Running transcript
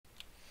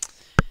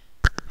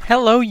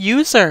Hello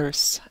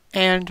users,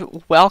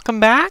 and welcome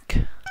back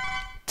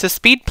to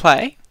Speed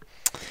Play.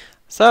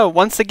 So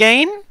once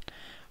again,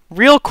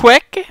 real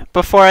quick,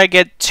 before I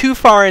get too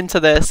far into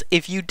this,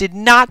 if you did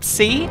not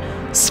see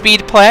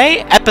Speed Play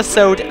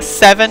episode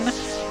 7,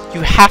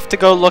 you have to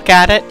go look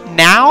at it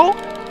now.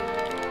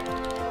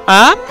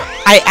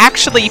 I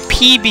actually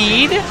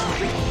PB'd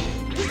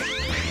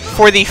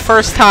for the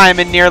first time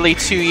in nearly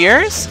 2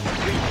 years.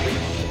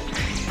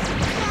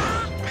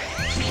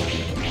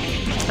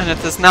 And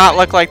it does not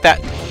look like that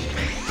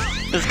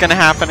is going to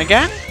happen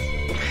again.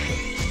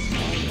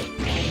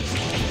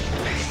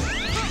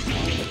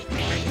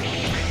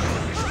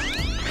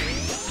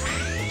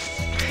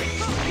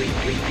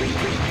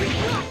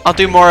 I'll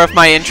do more of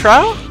my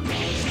intro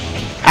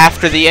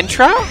after the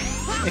intro,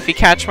 if you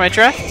catch my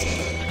drift.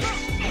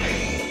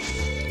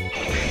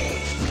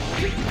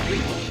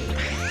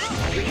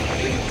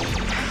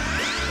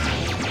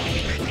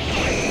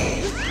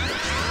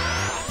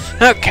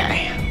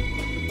 Okay.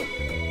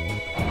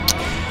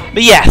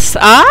 But yes,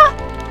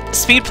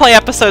 Speed Play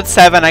episode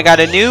 7, I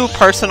got a new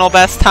personal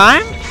best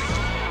time.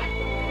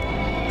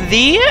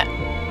 The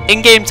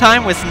in-game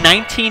time was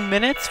 19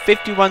 minutes,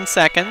 51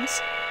 seconds,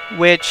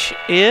 which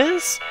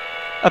is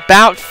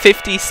about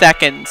 50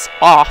 seconds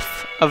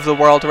off of the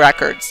world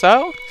record,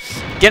 so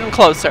getting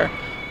closer.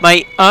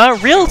 My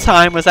real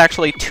time was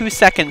actually 2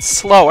 seconds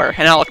slower,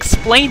 and I'll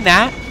explain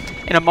that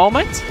in a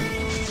moment.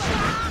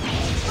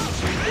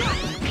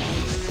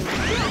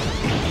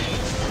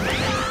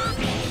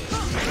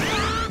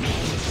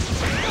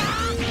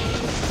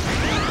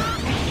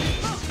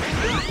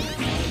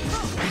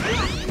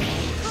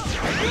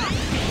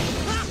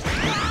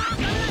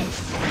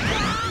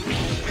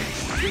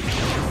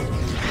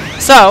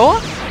 So,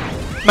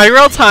 my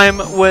real time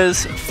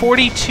was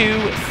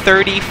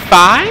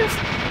 42:35.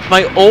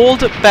 My old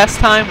best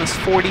time was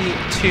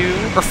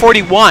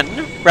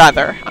 41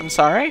 rather. I'm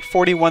sorry,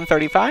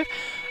 41:35.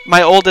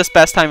 My oldest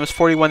best time was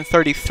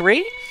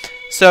 41:33.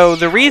 So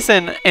the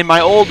reason, and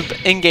my old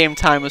in-game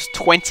time was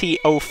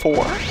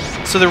 20:04.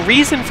 So the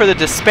reason for the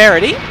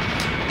disparity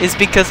is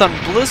because on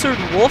Blizzard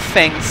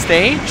Wolffang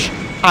stage,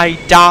 I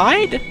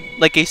died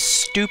like a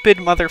stupid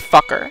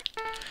motherfucker.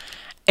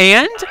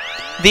 And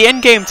the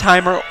endgame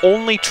timer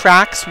only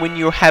tracks when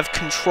you have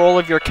control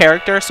of your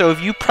character, so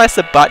if you press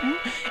a button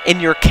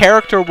and your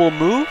character will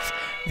move,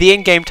 the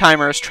endgame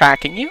timer is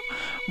tracking you.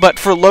 But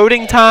for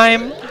loading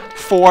time,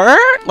 for,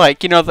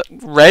 like, you know, the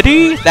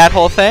ready, that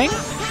whole thing,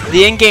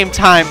 the in-game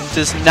time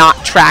does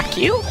not track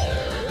you.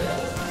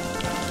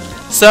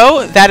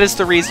 So that is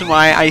the reason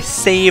why I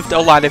saved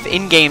a lot of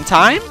in-game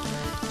time,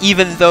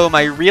 even though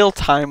my real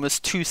time was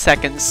 2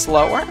 seconds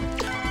slower.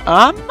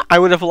 I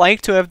would have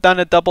liked to have done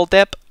a double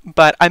dip,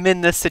 but I'm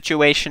in this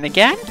situation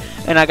again,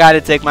 and I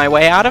gotta dig my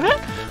way out of it.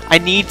 I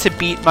need to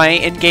beat my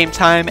in-game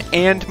time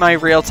and my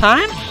real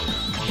time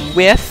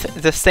with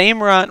the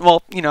same run.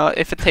 Well, you know,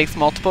 if it takes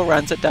multiple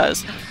runs, it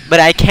does.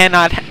 But I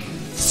cannot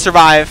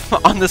survive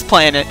on this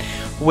planet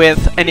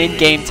with an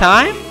in-game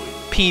time,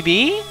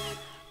 PB,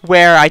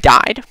 where I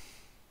died.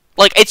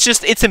 Like, it's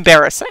just, it's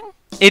embarrassing.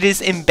 It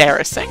is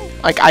embarrassing.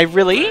 Like, I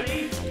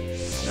really...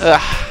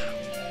 Ugh.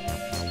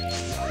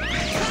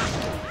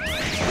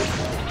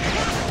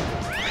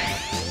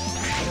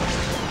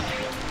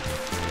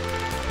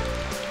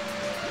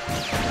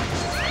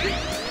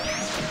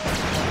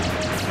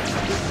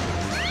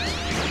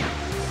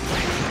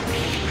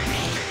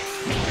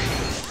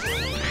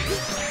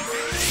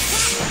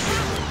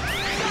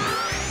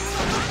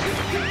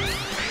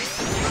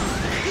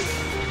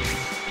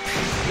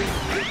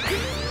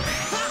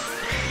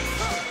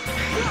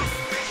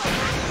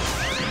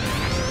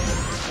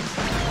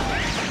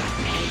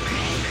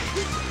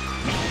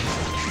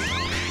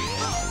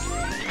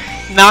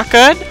 Not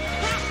good.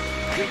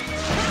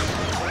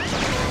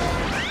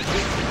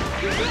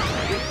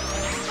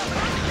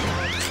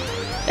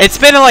 It's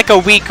been like a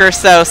week or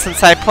so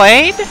since I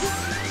played.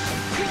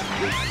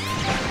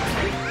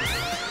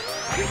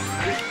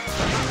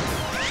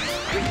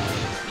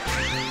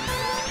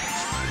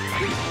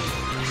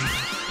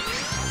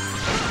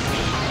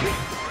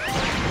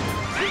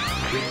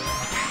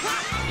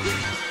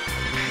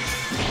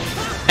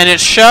 And it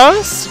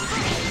shows.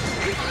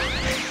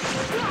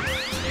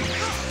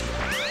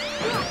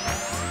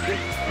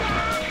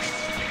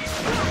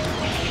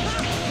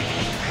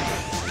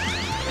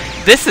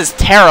 This is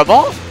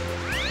terrible.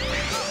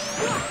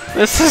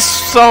 This is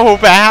so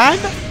bad.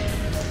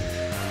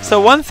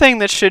 So one thing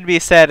that should be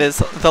said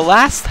is the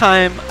last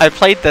time I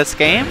played this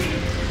game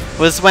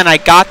was when I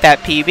got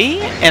that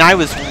PB, and I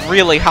was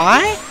really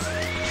high.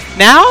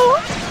 Now,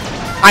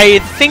 I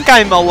think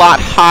I'm a lot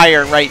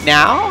higher right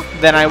now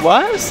than I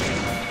was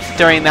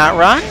during that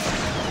run.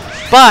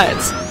 But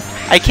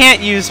I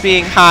can't use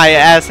being high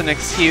as an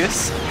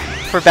excuse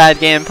for bad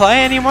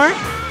gameplay anymore.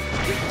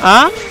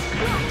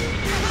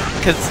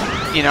 Because,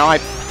 you know,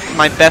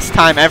 my best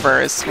time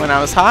ever is when I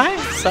was high,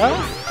 so.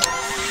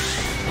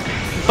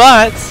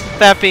 But,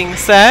 that being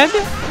said,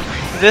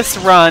 this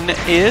run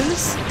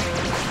is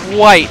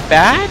quite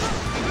bad.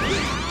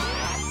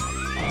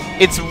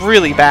 It's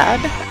really bad,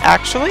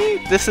 actually.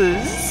 This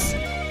is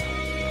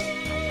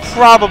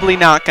probably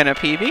not gonna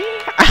PB.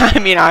 I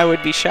mean, I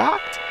would be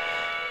shocked.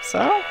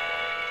 So.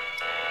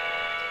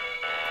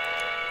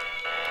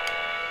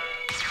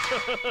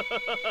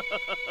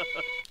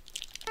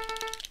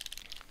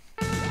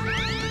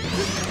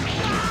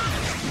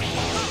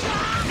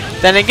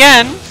 Then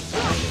again,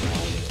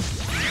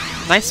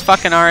 nice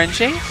fucking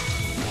RNG.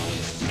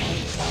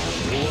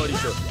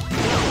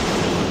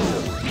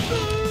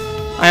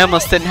 I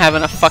almost didn't have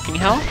enough fucking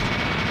health.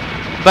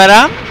 But,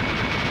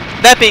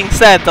 that being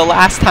said, the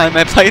last time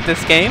I played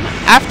this game,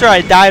 after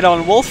I died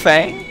on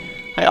Wolfang,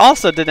 I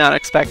also did not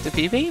expect a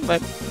PB,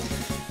 but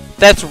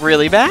that's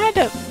really bad.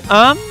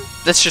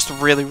 That's just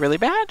really, really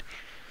bad.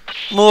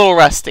 I'm a little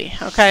rusty,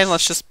 okay?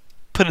 Let's just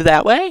put it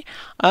that way.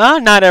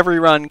 Not every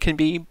run can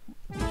be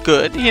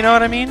good, you know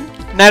what I mean?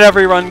 Not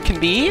every run can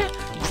be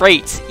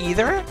great,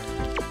 either.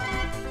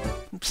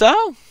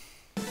 So.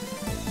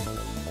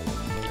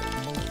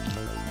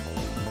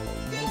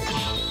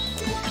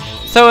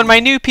 So in my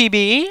new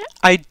PB,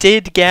 I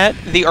did get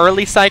the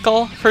early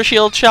cycle for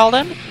Shield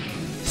Sheldon.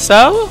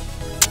 So,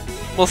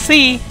 we'll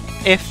see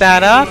if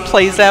that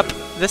plays up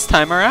this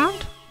time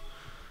around.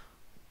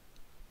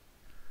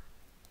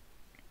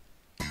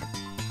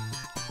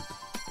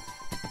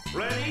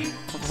 Ready?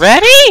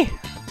 Ready?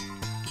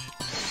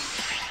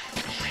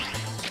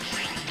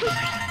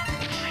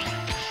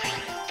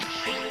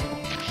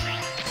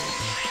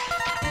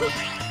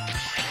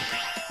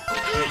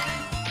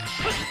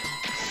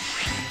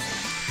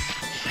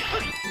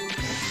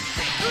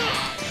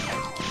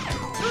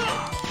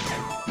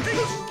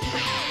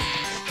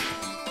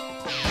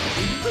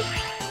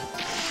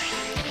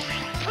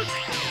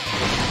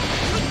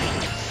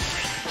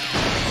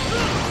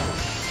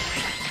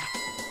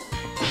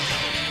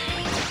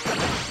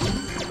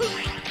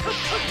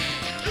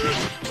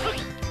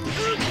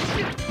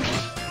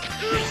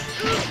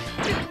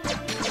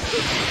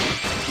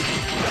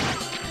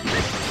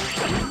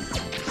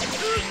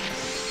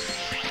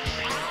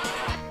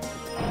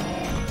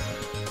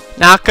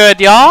 Not good,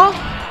 y'all.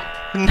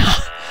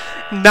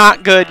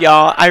 Not good,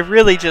 y'all. I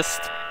really just...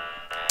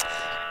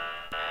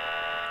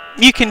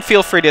 You can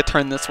feel free to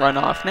turn this run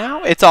off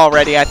now. It's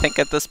already, I think,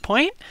 at this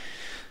point,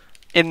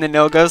 in the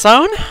no-go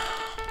zone.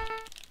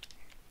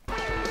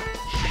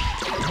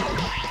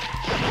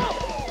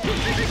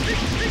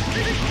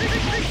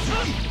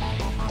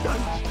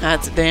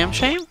 That's a damn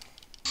shame.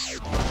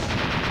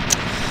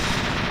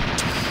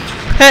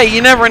 Hey,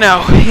 you never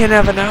know. You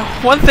never know.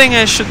 One thing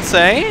I should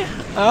say,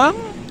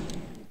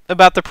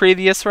 about the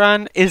previous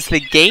run is the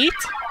gate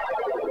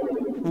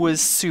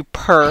was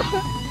superb.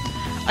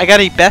 I got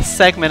a best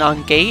segment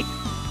on gate,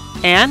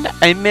 and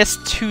I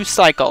missed 2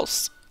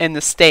 cycles in the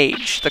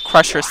stage, the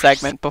crusher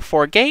segment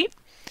before gate.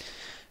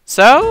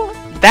 So,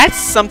 that's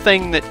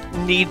something that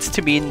needs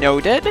to be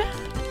noted.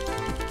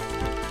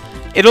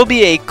 It'll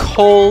be a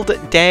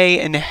cold day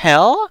in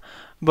hell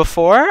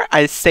before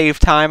I save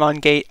time on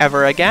gate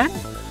ever again.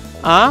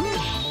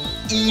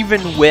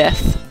 Even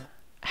with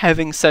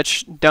having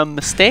such dumb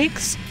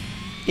mistakes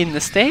in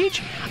the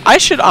stage, I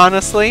should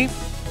honestly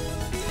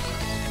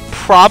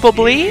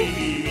probably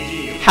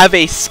have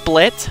a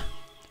split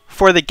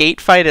for the gate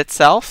fight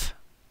itself.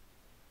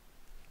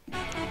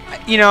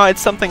 You know, it's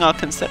something I'll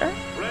consider.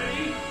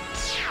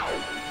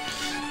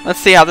 Let's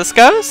see how this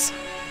goes.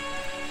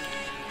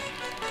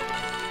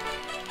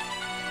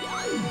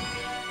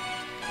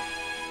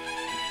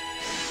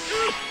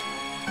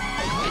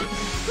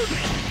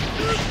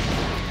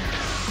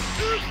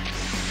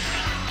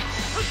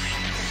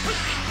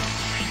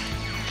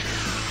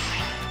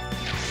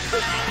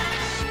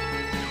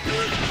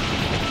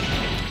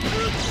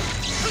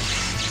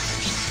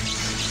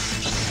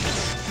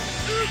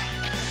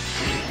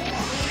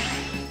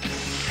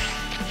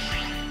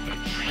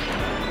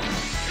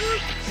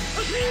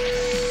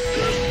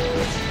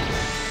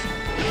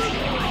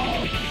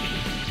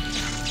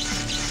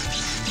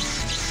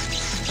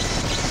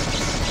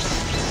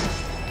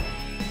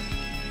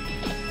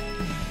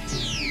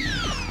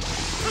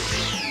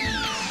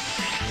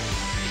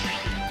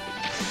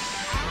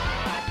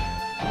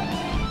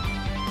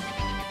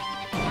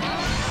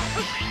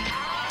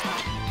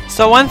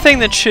 So one thing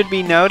that should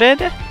be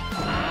noted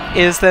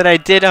is that I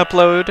did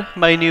upload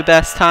my new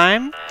best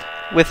time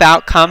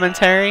without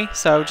commentary,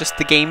 so just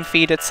the game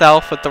feed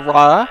itself with the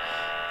raw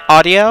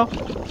audio.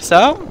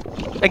 So,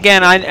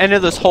 again, I know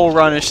this whole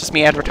run is just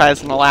me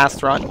advertising the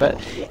last run, but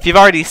if you've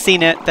already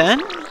seen it,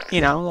 then,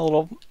 you know, a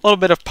little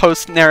bit of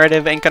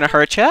post-narrative ain't gonna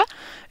hurt you.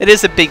 It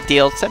is a big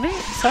deal to me,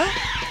 so...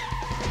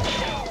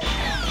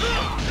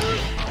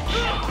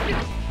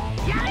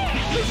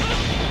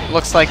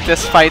 Looks like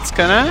this fight's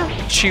gonna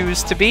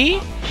choose to be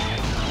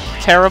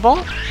terrible.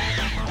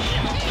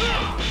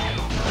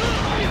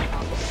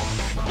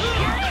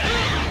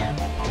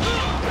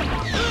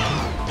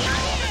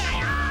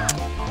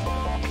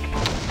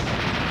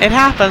 It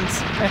happens.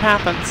 It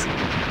happens.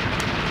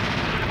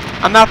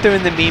 I'm not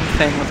doing the meme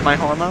thing with my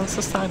hormones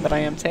this time, but I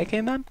am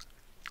taking them.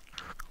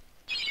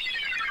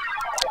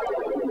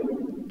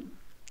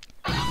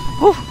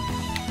 Whew.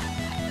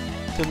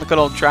 Doing the good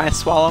old dry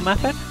swallow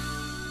method.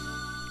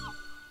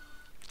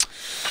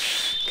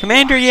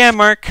 Commander, yeah,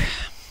 Mark.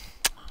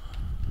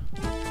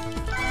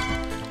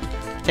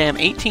 Damn,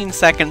 18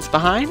 seconds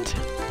behind.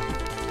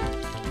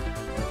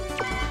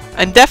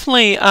 And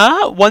definitely,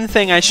 one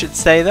thing I should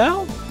say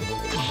though,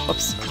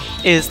 whoops,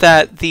 is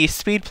that the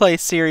Speed Play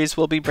series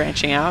will be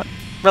branching out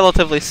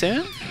relatively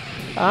soon.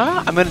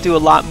 I'm going to do a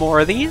lot more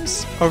of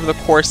these over the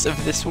course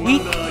of this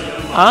week.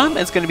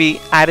 It's going to be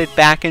added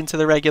back into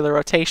the regular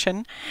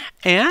rotation.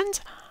 And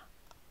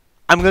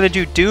I'm going to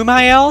do Doom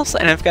ILs,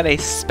 and I've got a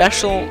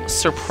special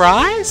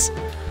surprise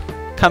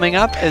coming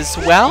up as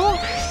well.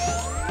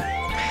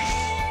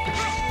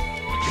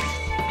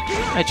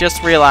 I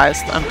just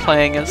realized I'm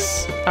playing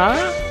as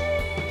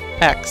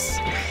X.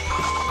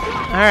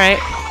 Alright.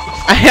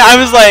 I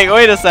was like,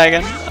 wait a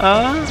second.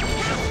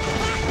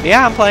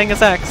 Yeah, I'm playing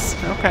as X.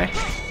 Okay.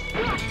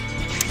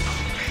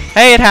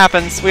 Hey, it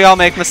happens. We all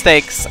make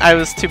mistakes. I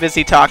was too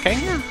busy talking.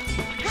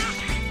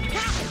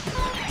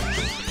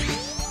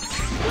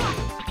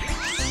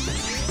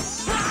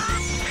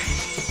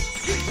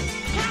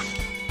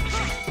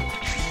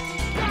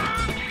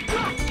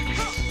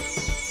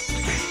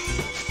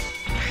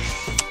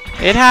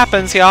 It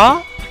happens,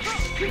 y'all.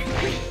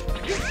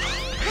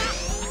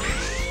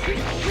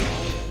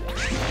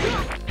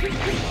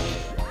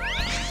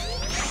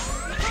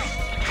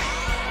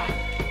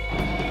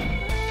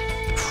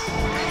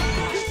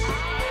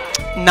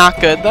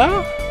 Not good,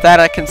 though. That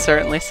I can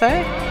certainly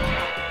say.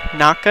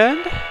 Not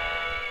good.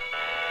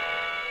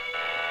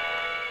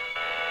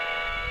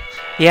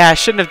 Yeah, I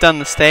shouldn't have done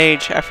the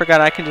stage. I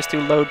forgot I can just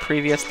do load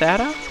previous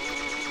data.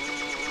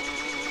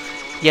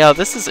 Yo,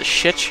 this is a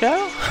shit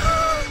show?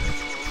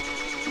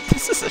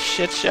 This is a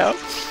shit show?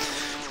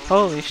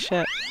 Holy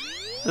shit.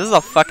 This is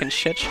a fucking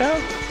shit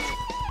show?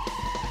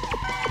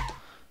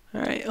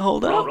 Alright,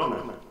 hold up.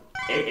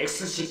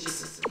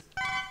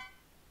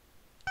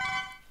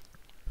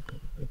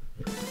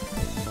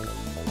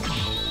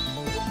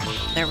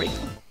 There we go.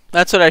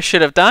 That's what I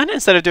should have done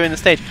instead of doing the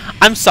stage.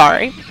 I'm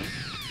sorry.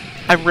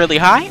 I'm really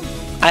high.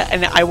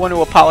 And I want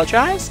to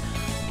apologize.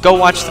 Go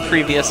watch the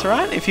previous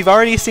run. If you've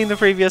already seen the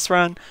previous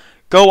run,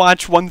 go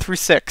watch 1 through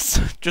 6.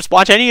 Just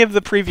watch any of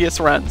the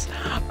previous runs.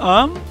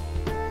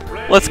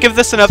 Let's give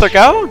this another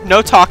go.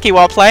 No talkie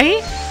while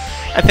playing.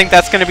 I think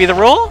that's going to be the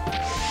rule.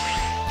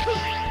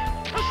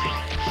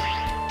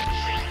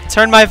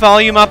 Turn my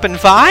volume up and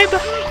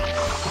vibe.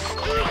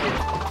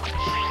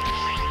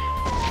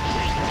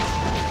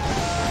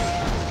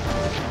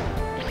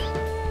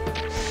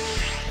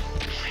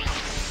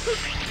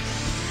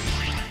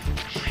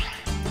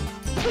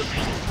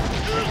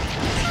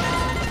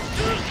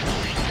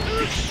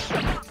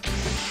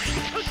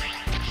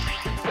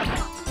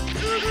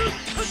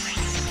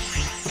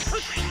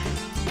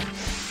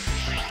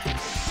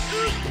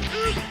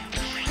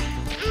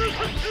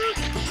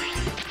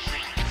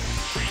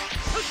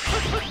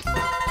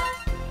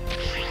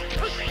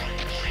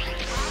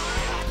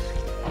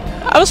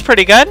 That was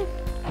pretty good.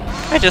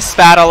 I just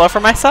spat all over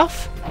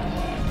myself.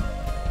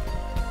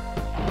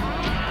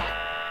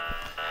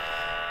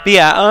 But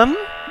yeah,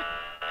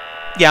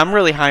 yeah, I'm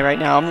really high right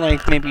now. I'm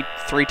like maybe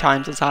 3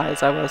 times as high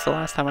as I was the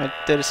last time I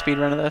did a speed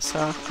run of this.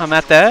 So I'm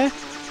at the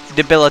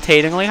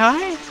debilitatingly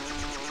high.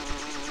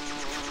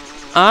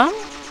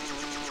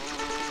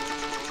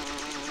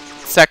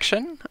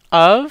 Section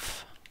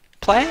of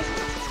play.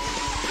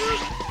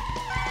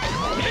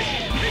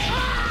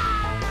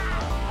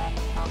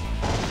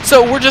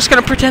 So we're just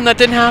gonna pretend that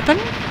didn't happen.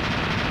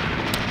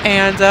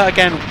 And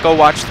again, go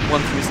watch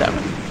 1 through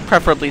 7,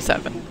 preferably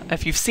 7.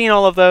 If you've seen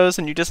all of those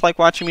and you just like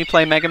watching me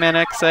play Mega Man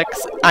X6,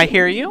 I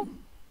hear you.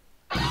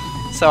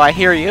 So I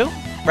hear you,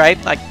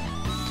 right? Like,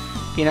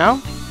 you know,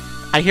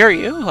 I hear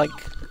you. Like,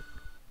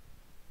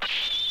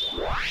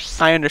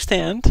 I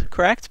understand,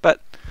 correct? But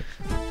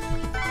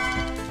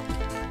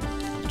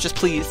just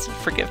please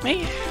forgive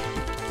me.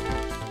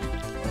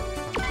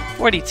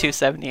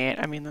 4278.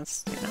 I mean,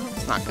 that's, you know,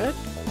 it's not good.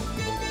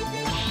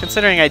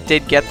 Considering I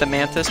did get the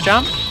Mantis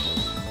jump,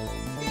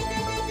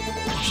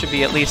 should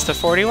be at least a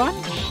 41.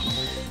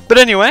 But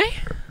anyway,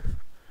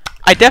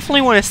 I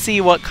definitely want to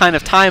see what kind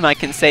of time I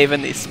can save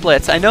in these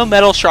splits. I know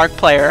Metal Shark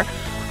Player,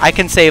 I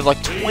can save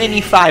like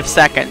 25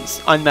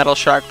 seconds on Metal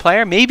Shark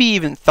Player, maybe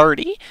even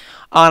 30.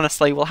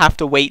 Honestly, we'll have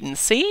to wait and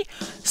see.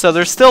 So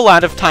there's still a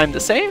lot of time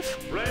to save.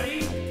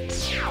 Ready?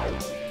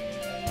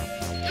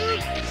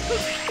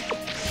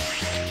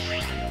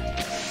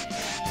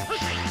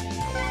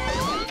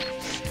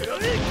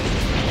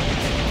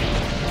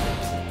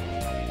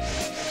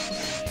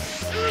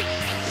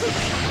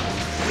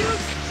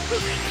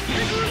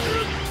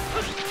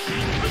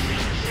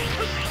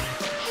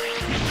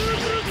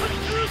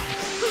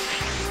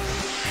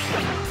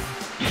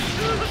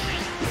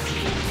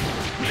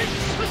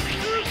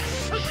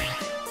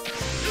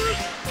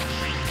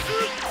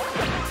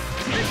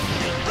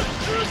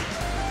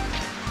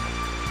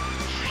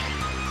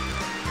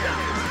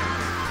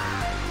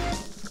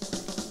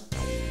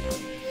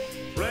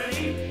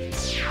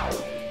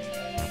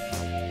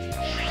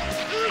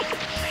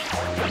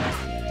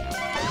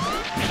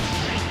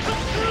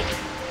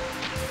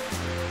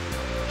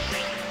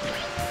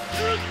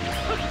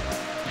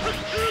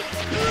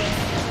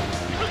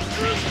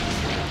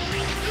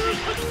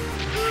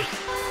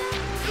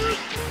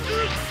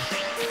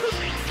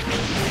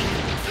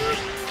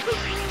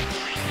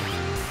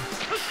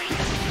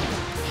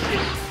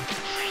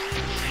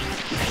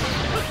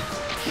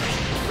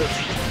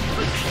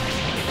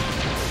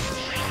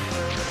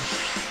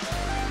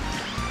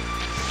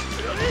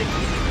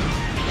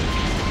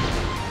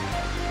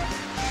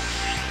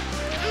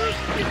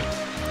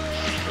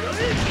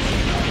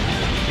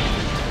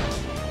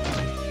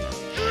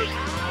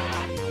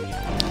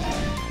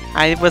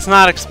 I was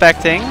not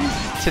expecting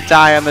to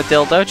die on the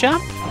dildo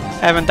jump.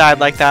 I haven't died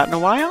like that in a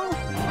while.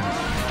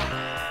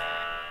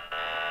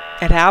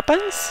 It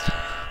happens.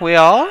 We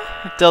all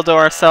dildo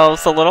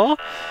ourselves a little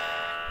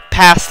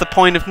past the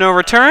point of no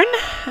return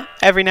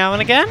every now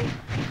and again.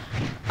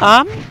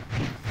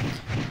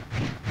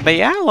 But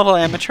yeah, a little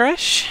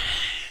amateurish.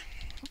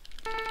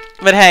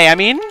 But hey, I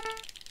mean,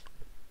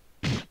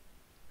 you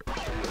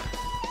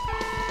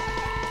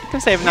can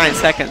save 9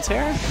 seconds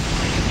here.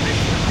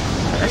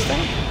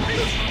 Thursday.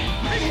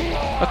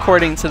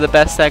 According to the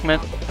best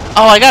segment.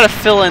 Oh, I gotta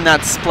fill in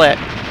that split.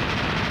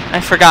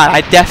 I forgot.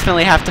 I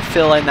definitely have to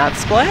fill in that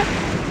split.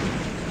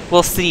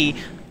 We'll see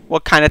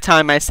what kind of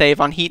time I save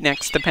on Heat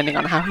Next, depending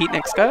on how Heat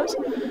Next goes.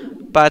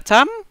 But,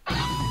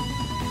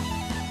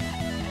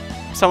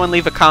 someone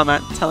leave a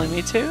comment telling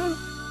me to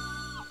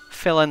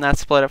fill in that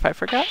split if I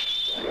forget.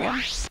 There we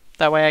go.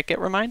 That way I get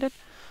reminded.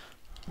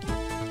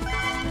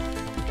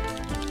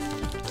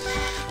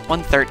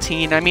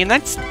 113. I mean,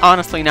 that's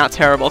honestly not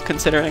terrible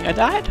considering I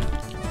died.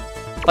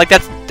 Like,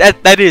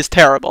 that is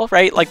terrible,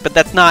 right? Like, but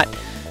that's not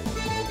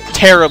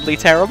terribly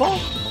terrible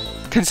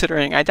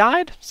considering I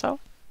died, so.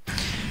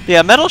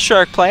 Yeah, Metal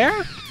Shark player.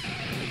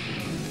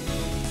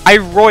 I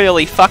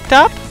royally fucked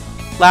up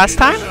last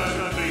time.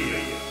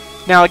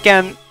 Now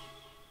again,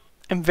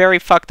 I'm very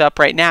fucked up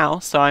right now,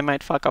 so I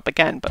might fuck up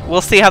again, but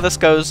we'll see how this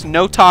goes.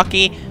 No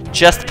talkie,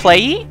 just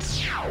play-y.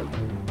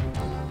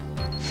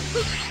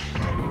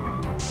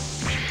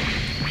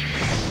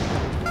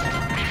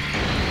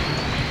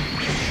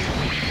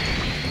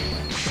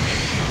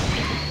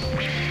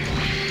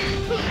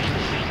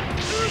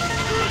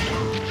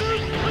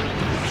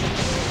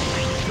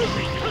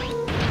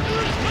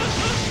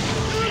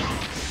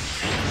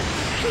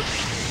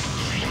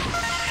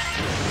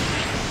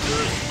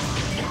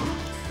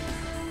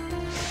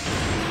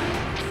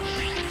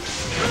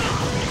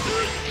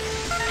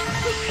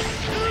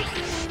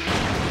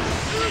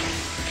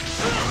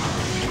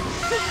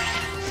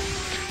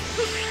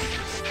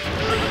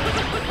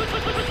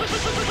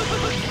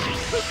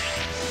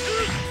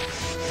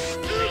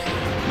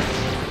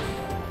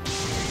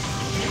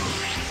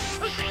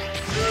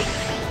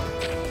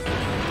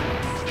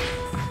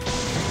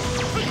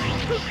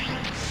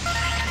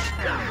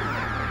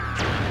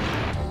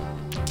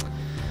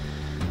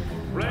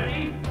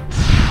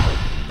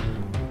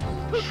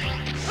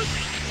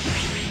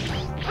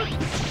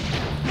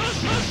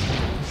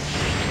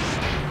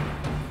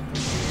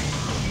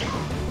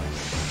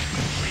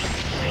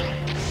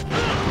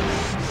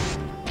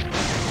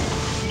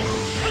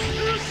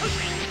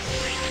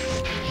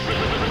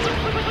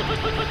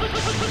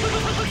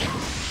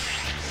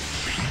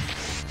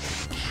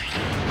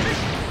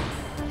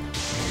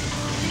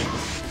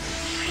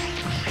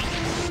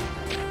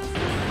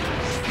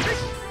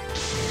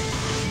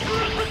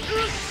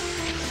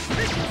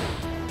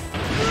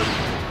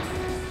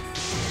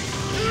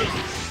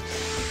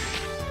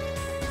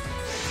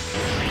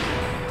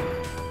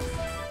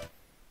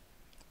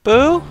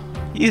 Boo,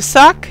 you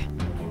suck.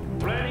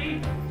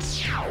 Ready?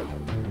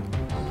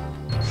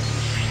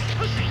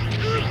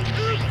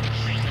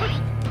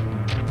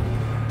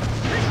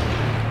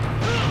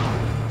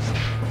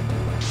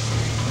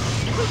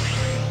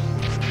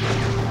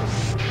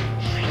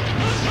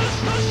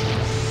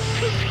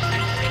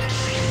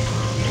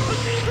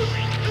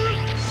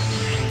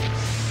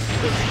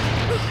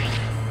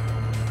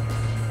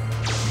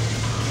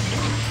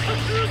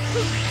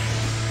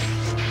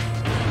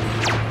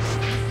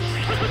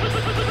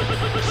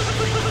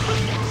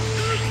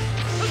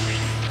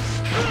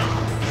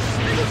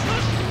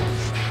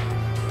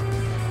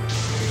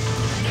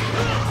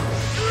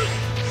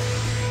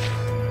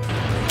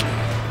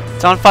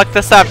 Don't fuck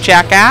this up,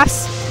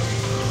 jackass.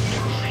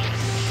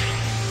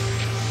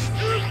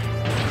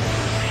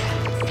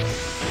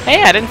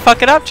 Hey, I didn't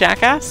fuck it up,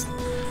 jackass.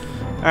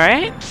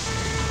 Alright.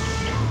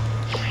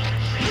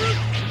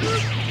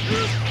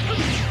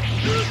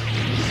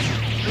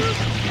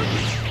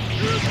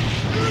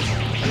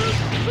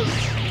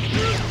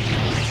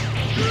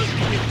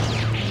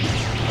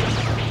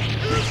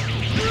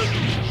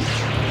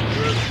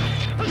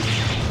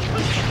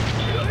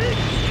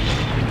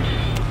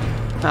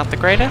 Not the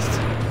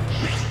greatest.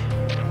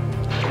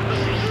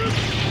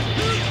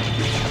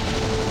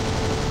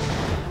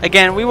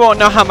 Again, we won't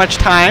know how much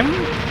time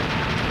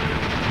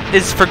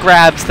is for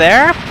grabs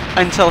there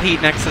until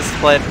Heat Next is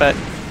split, but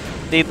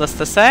needless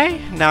to say,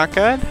 not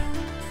good.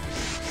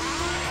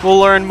 We'll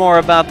learn more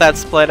about that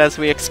split as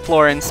we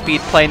explore in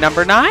Speed Play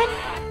number 9.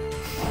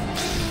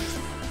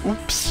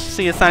 Oops,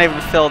 see, it's not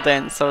even filled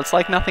in, so it's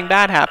like nothing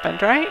bad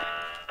happened, right?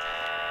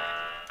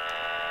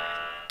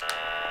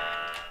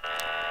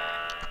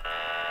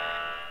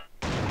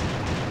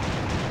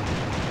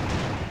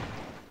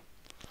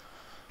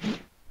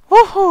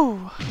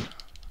 Woohoo!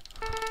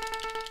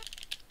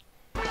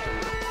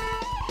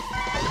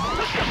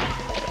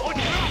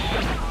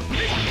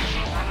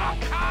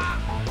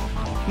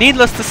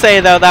 Needless to say,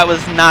 though, that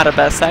was not a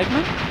best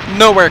segment.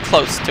 nowhere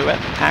close to it,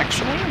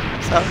 actually.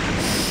 So,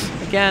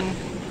 again,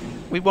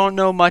 we won't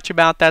know much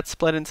about that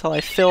split until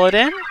I fill it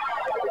in.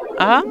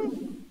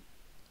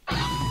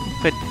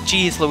 But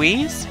geez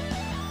Louise.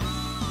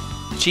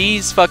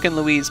 Jeez fucking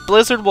Louise.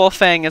 Blizzard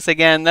Wolfang is,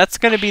 again, that's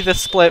going to be the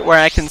split where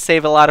I can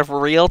save a lot of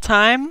real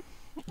time.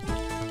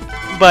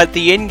 But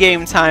the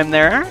in-game time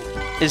there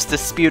is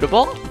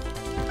disputable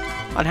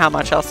on how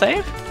much I'll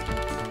save.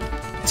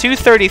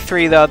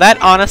 233 though,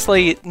 that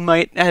honestly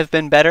might have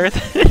been better.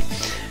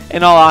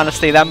 In all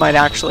honesty, that might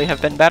actually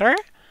have been better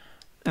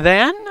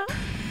than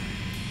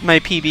my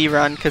PB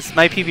run, because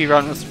my PB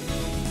run was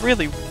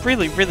really,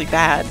 really, really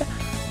bad.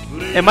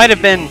 It might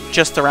have been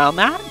just around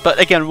that, but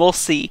again, we'll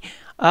see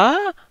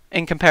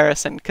in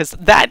comparison, because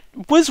that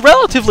was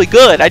relatively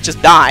good. I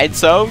just died,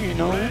 so, you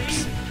know,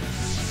 oops.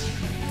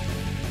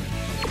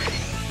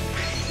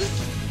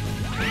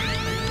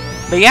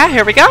 But yeah,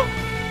 here we go.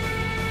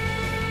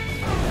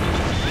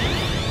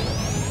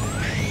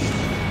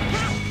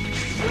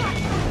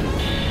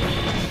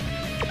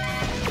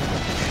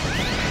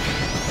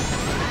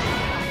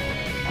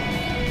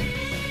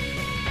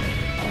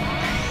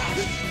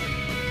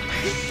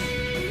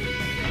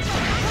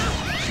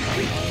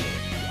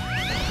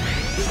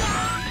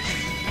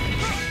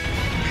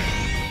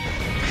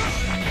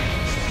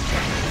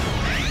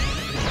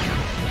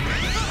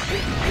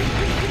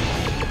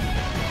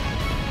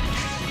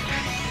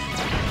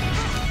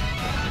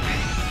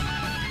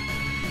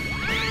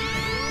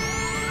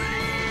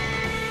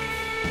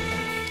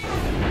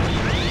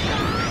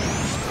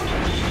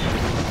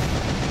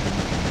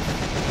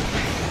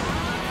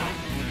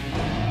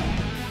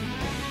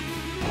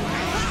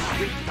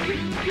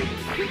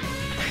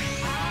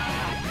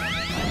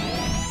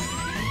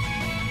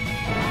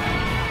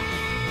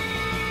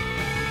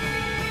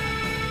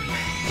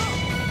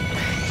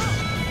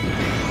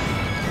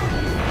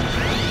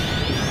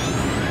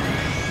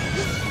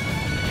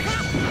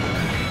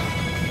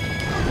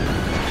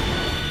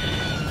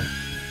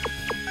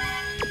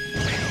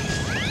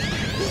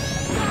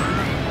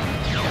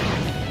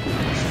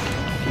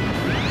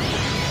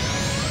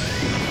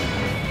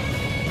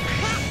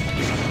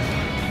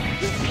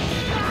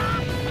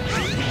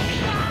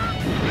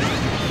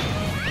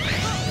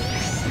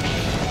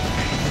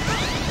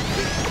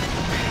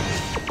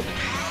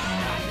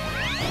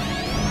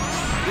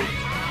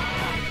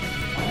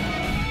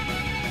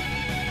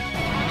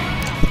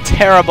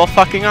 Terrible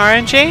fucking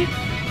RNG.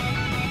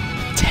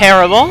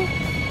 Terrible.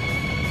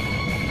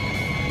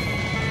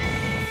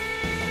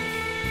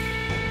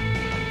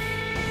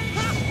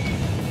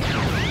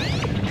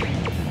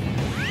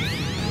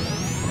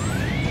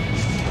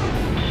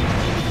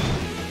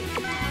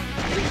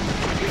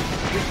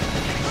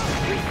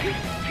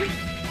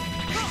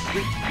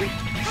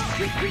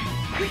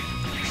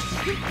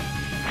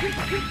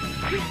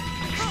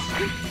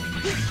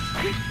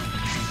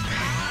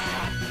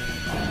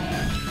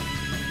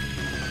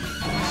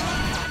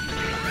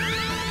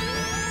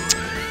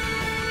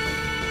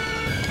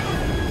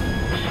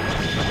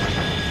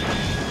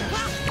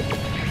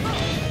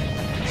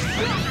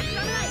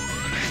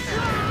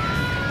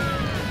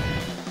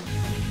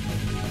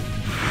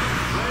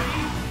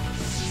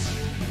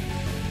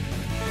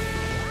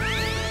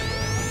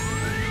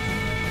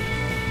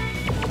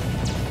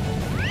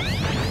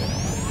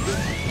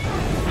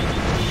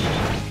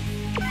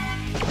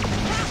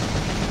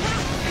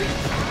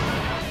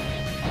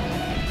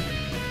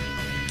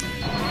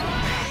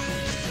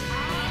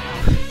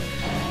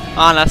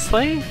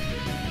 Honestly,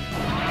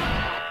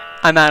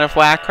 I'm out of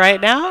whack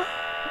right now,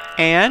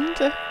 and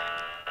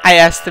I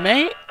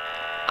estimate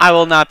I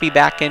will not be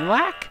back in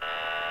whack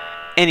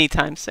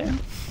anytime soon.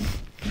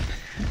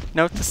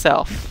 Note to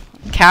self,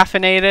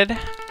 caffeinated,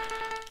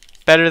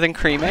 better than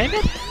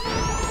cremated.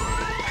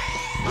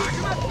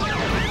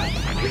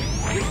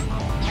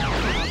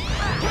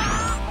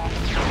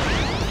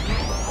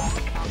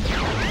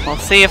 We'll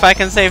see if I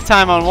can save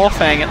time on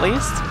Wolfang at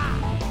least.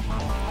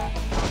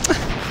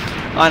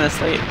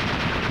 Honestly,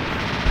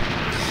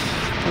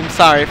 I'm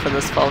sorry for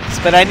this, folks,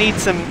 but I need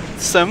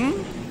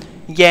some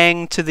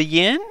yang to the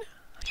yin.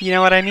 You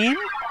know what I mean?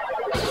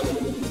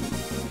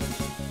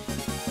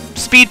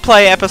 Speed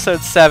Play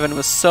episode 7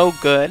 was so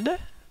good,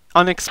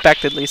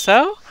 unexpectedly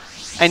so.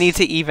 I need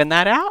to even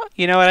that out.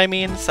 You know what I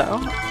mean?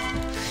 So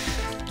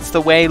it's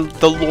the way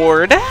the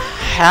Lord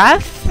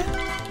hath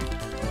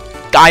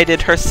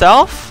guided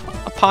herself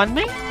upon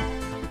me.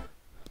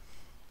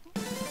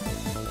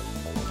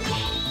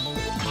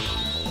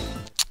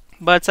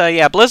 But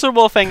yeah, Blizzard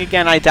Wolfang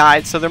again, I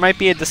died, so there might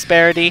be a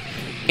disparity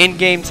in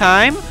game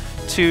time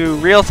to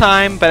real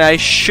time, but I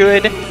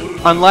should,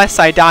 unless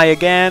I die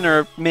again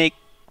or make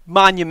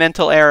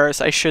monumental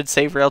errors, I should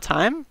save real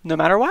time, no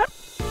matter what.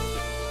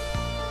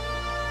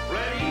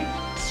 Ready?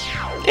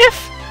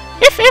 If.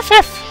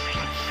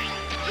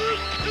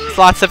 There's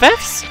lots of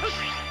ifs.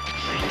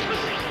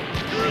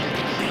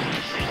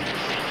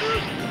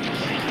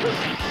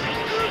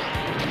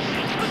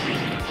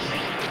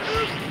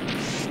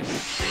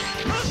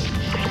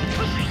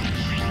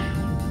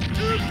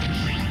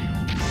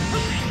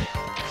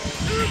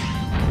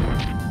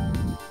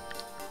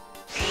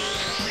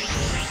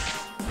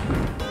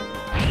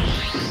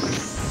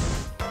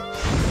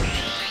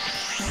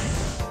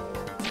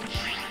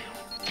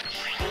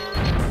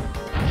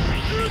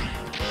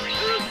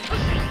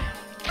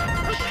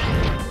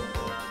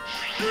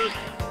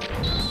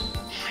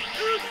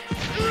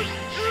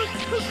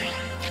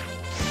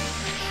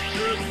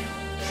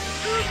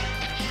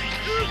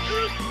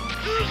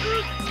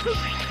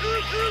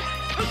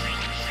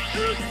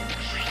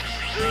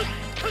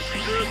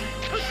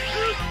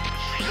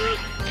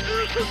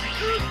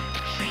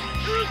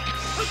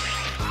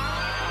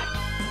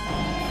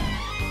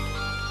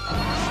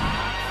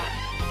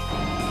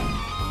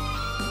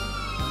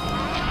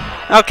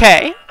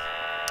 Okay.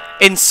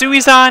 In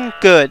Suizan,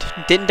 good.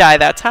 Didn't die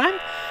that time.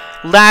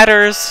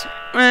 Ladders,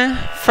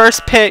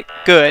 first pit,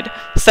 good.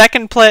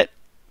 Second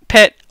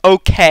pit,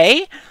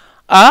 okay.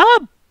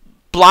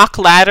 Block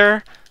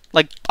ladder,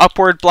 like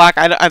upward block.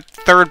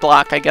 Third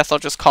block, I guess I'll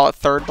just call it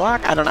third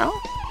block. I don't know.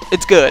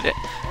 It's good.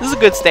 This is a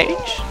good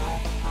stage.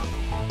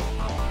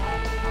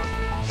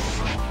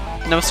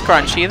 No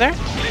scrunch either.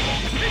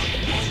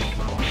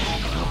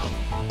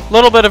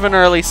 Little bit of an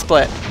early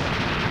split.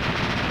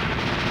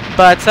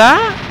 But,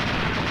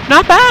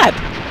 not bad.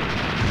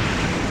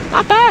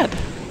 Not bad.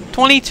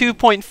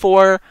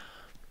 22.4.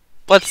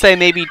 Let's say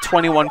maybe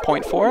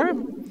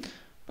 21.4.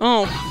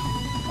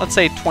 Oh, let's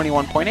say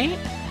 21.8.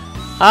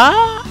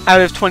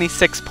 Out of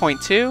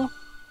 26.2.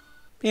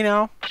 You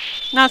know,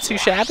 not too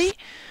shabby.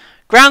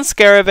 Ground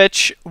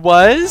Scaravich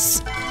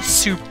was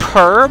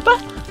superb.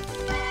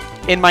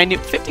 In my new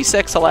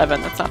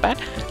 56.11, that's not bad.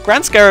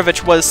 Ground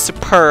Scaravich was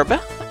superb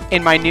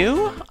in my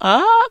new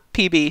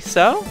PB,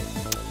 so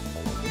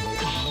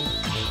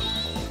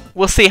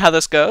we'll see how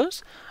this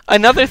goes.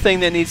 Another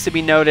thing that needs to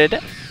be noted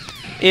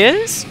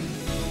is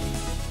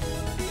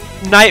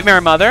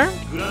Nightmare Mother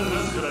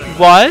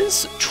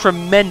was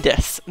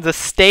tremendous. The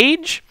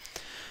stage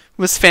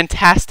was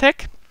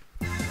fantastic.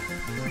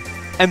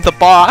 And the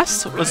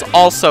boss was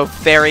also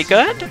very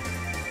good.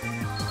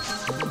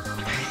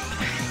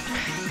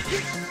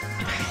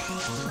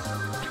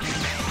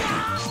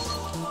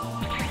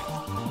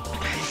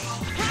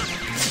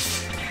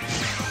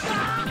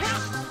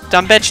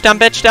 Dumb bitch, dumb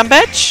bitch, dumb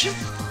bitch!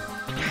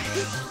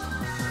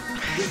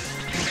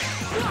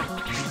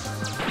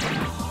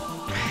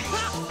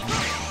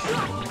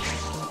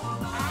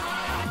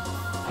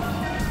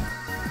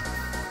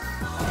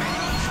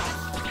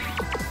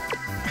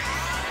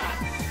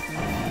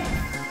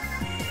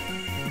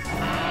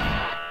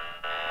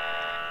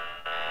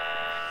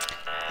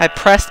 I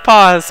pressed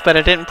pause, but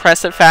I didn't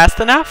press it fast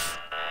enough.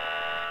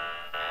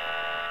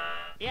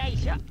 Yeah,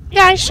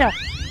 sure.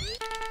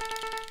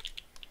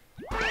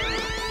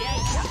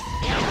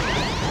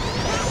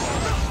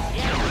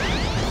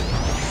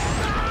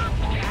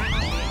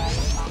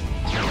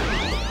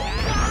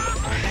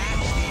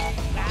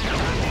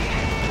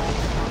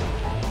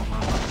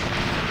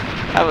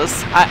 That was,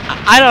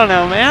 I don't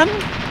know, man.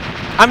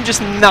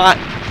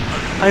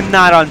 I'm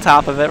not on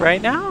top of it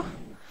right now.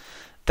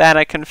 That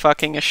I can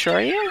fucking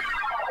assure you.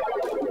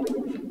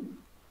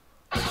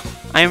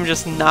 I am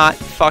just not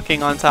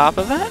fucking on top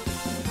of it.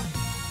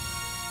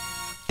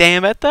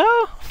 Damn it,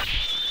 though.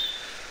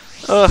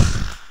 Ugh.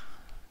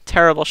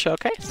 Terrible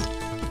showcase.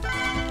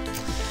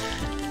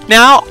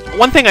 Now,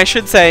 one thing I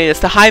should say is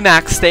the high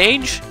max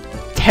stage,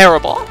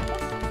 terrible.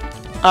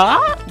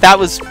 That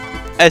was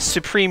a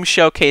supreme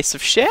showcase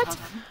of shit,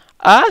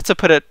 to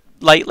put it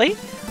lightly.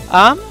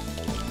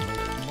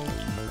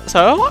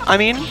 So, I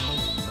mean,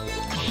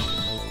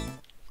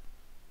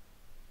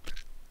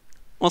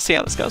 we'll see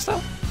how this goes,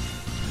 though.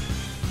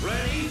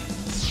 Ready?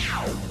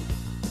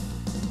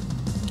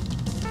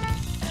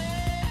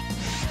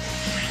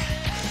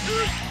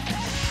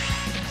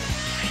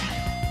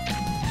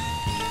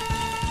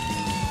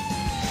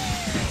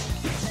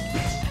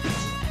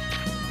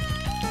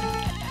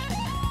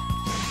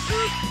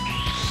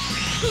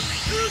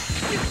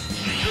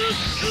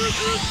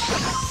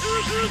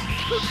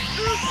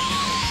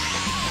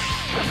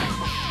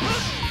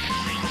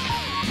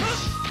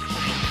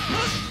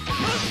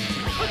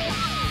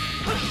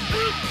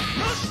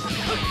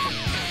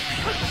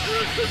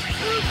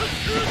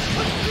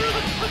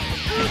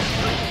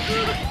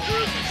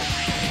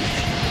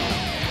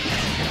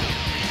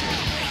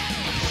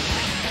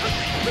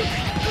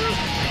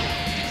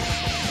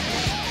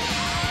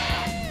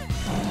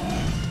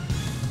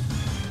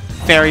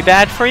 Very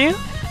bad for you.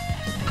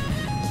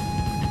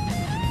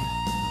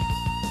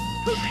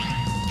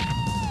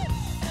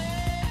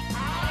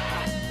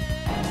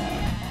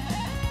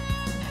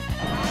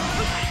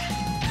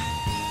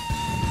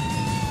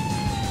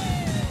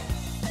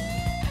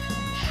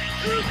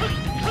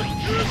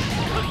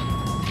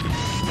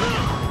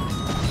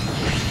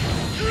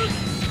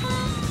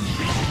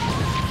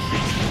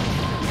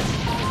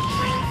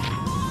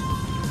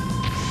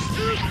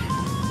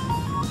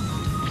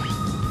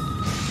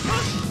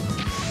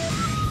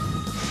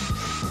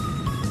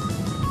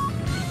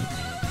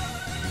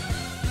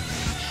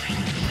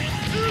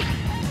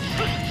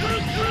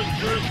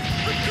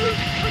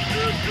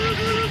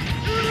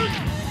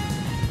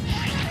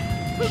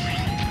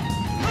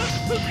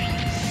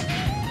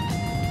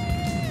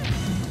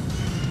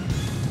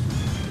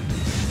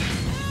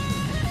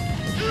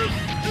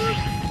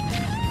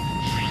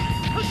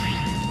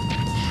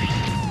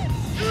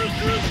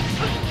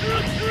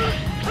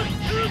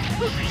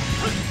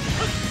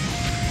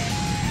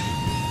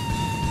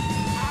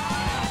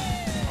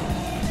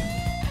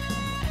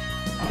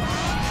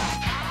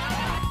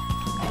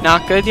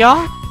 Not good,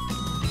 y'all?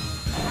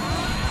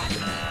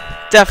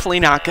 Definitely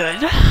not good.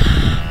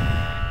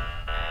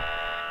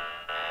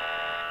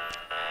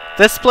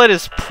 This split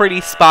is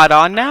pretty spot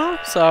on now,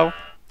 so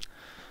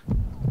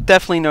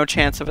definitely no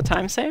chance of a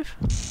time save.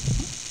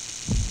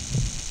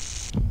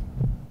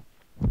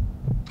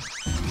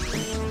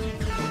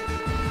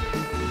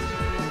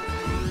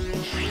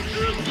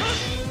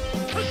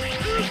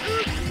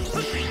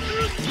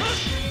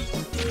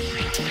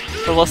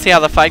 But we'll see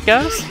how the fight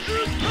goes.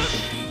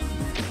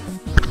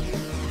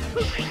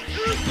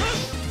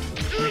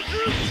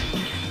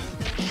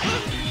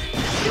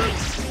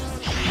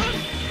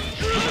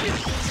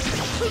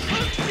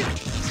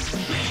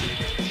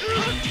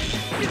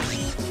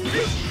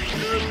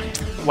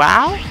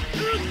 Wow.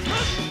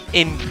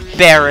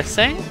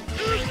 Embarrassing.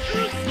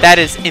 That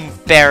is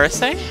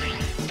embarrassing.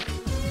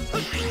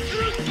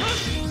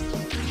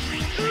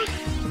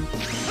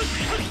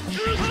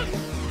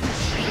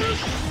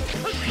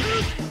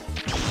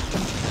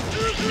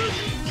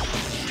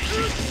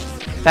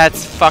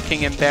 That's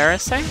fucking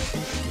embarrassing.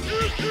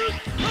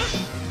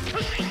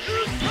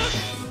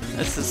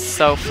 This is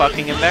so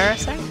fucking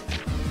embarrassing.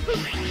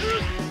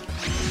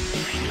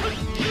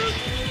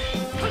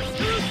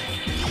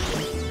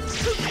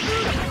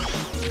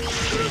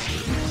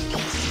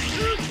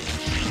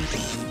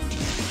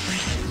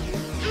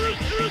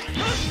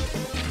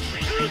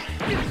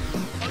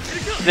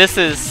 This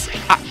is...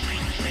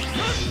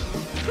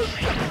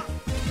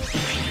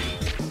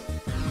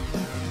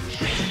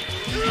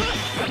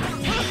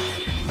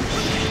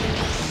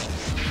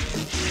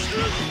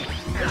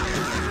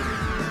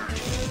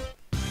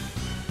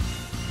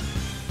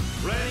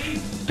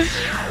 Ready?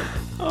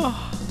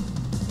 Oh.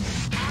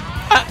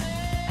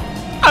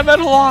 I'm at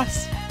a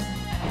loss.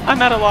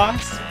 I'm at a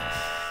loss.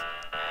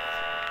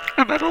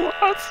 I'm at a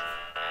loss.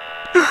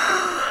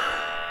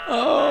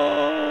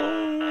 Oh,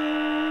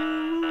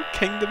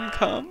 kingdom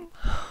come.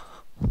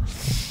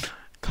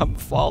 Come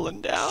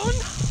falling down.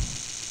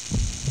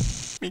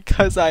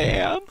 Because I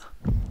am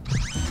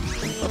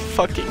a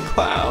fucking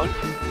clown.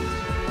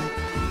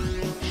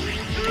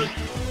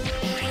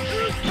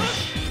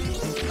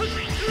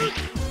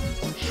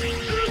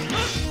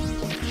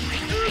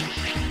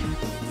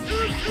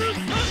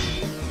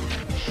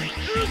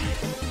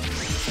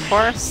 Of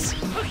course.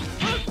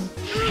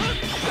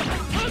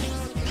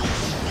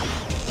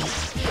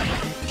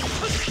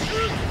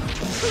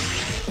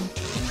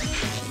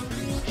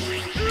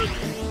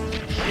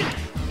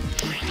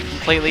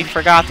 Completely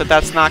forgot that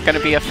that's not going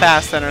to be a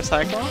fast inner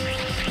cycle.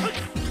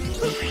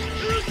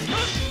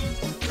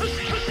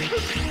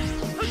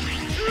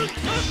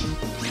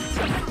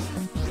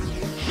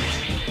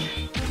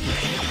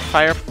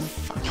 Fire.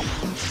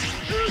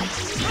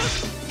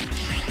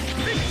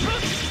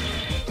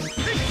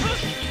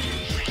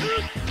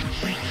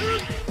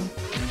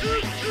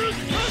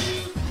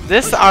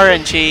 This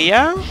RNG,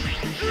 yo.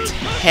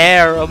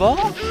 Terrible.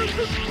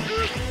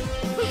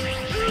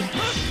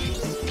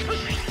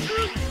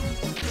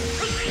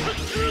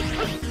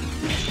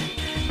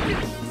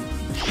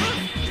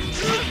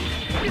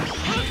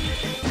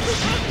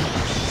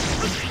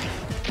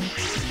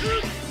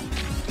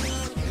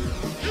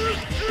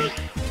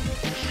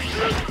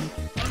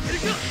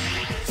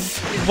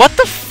 What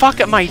the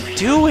fuck am I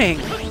doing?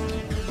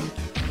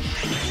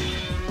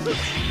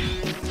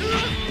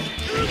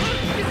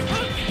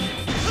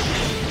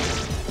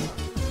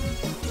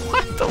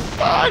 What the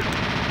fuck?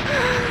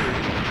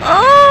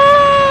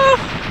 Oh!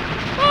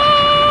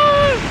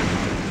 Oh!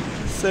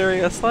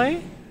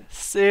 Seriously?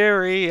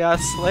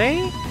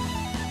 Seriously?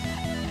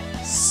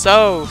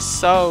 So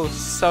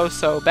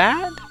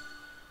bad?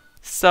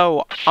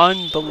 So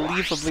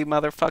unbelievably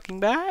motherfucking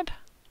bad?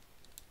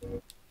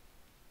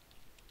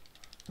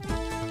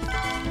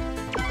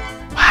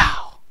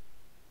 Wow.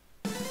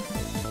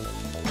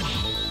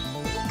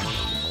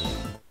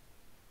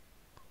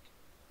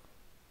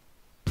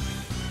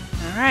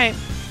 Alright.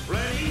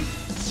 Ready?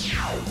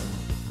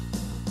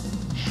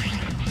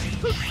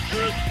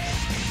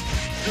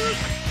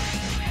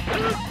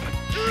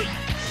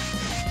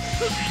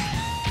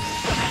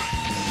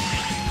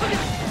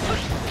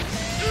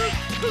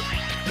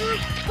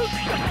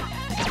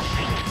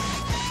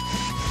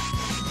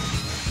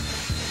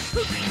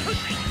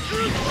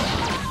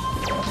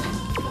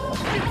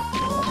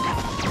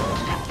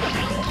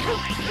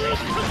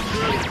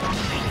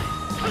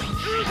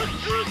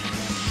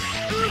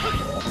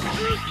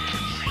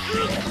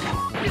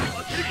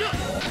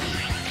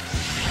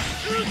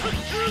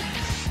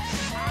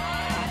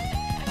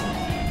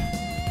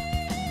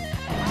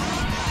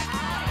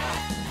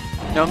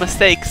 No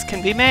mistakes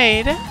can be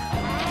made.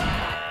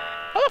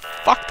 How the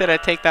fuck did I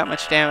take that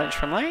much damage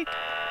from, like...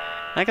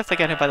 I guess I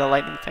got hit by the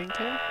lightning thing,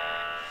 too.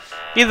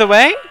 Either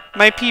way,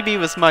 my PB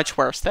was much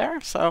worse there,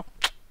 so...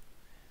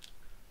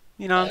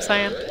 You know what I'm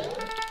saying?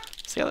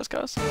 See how this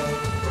goes.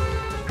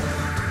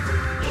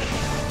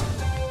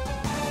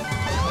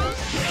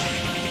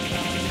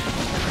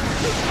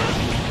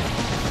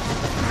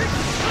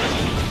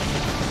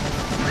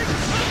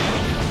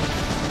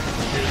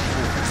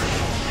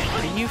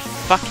 Are you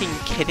fucking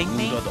kidding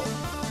me?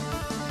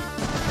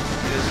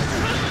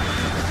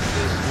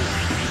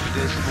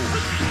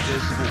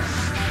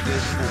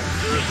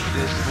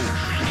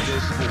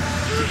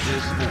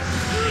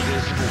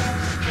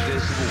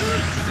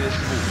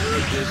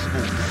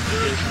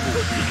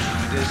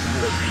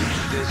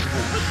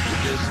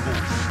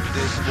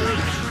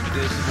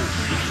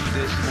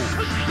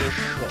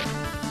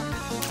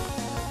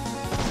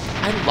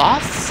 I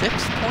lost 6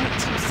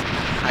 points.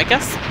 I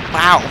guess.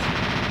 Wow.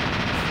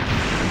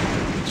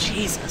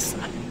 Jesus.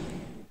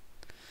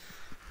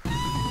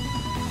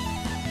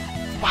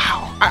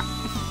 Wow.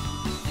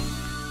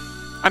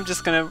 I'm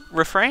just gonna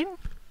refrain.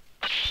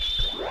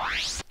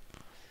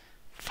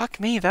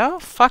 Fuck me, though.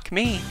 Fuck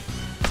me.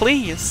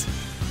 Please.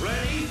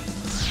 Ready?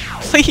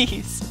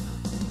 Please.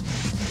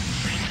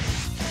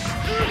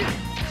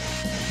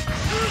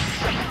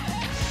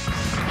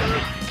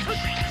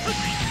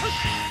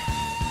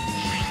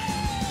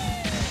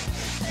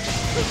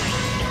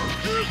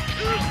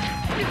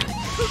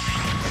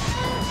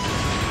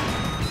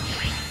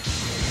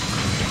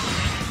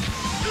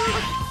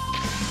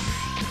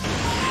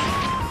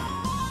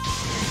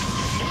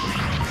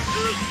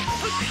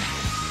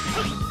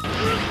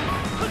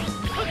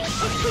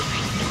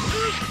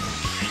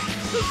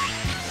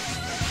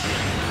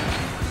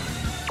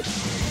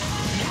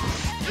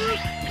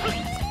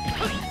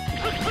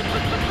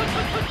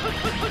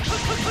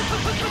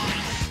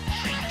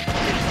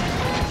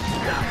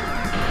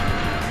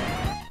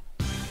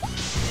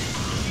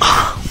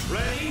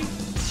 Ready?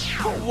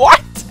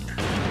 What?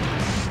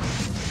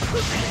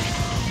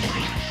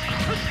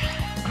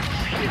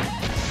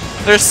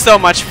 There's so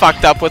much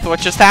fucked up with what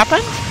just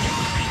happened.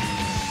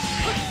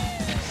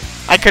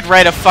 I could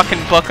write a fucking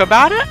book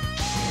about it.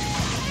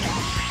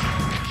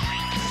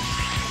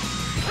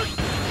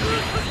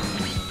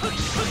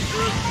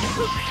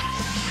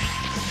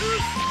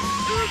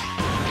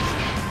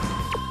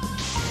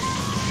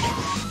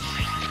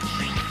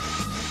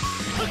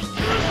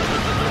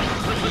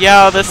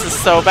 Yo, this is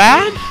so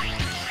bad.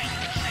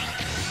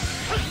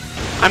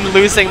 I'm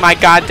losing my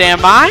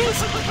goddamn mind.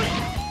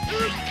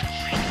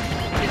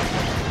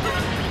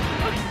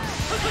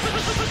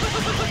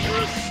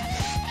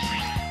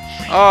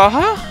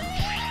 Uh-huh.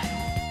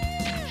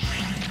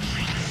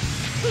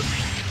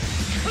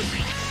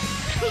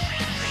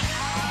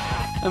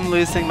 I'm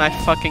losing my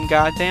fucking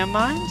goddamn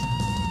mind.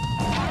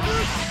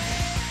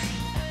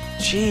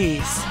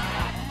 Jeez.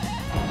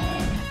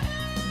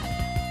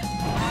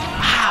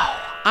 Wow.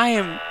 I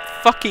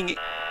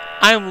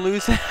am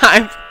losing.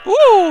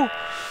 Woo!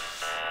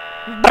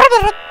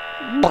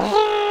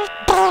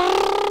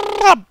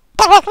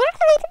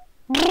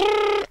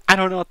 I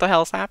don't know what the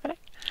hell's happening.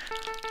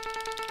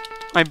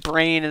 My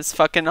brain is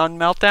fucking on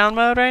meltdown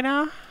mode right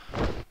now.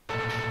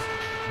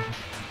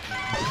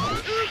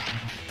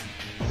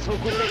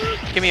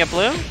 Give me a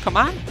blue. Come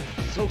on.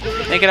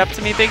 Make it up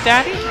to me, Big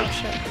Daddy. Oh,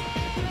 shit.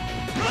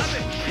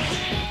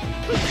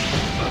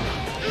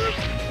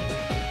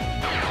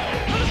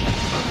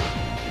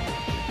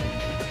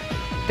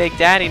 Big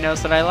Daddy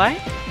knows what I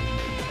like.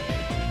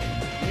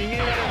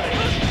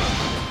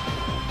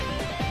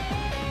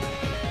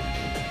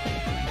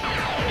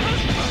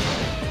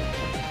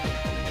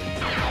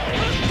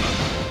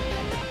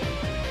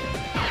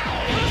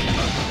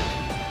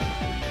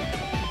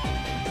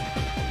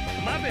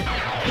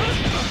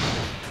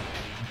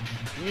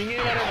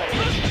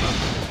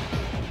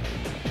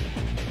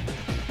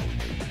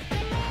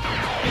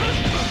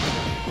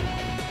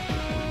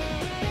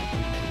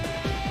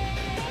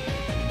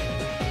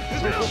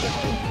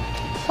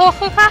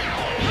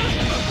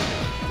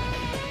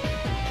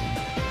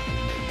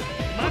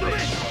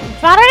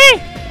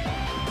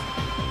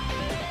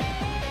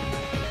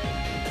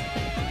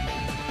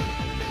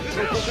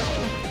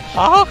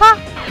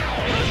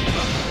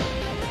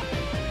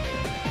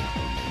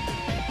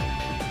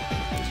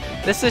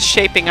 This is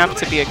shaping up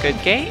to be a good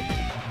gate.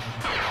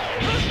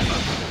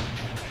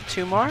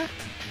 2 more.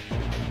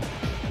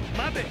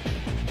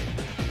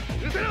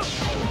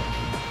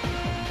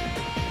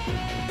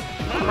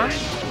 Come on.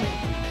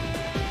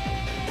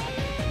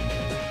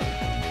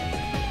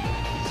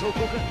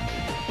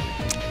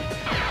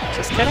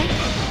 Just kidding.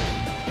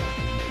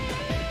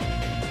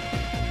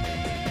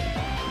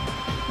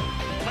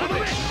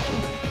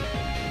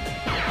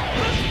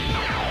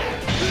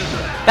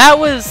 That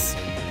was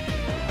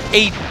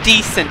a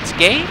decent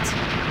gate.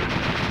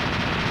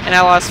 And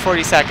I lost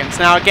 40 seconds.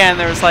 Now again,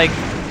 there was like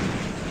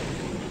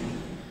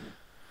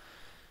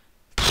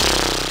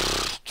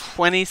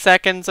 20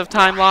 seconds of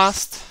time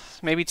lost.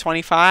 Maybe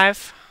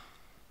 25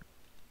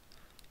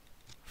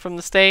 from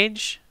the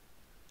stage.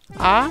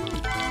 But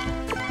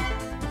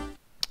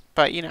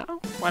you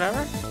know,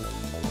 whatever.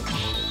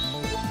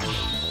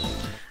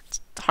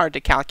 It's hard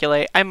to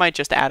calculate. I might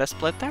just add a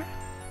split there.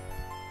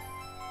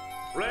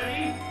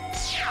 Ready?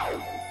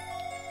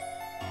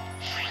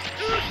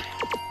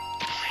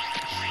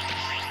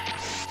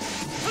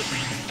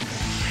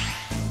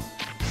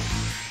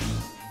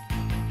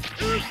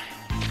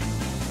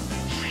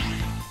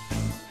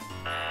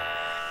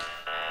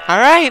 All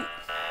right.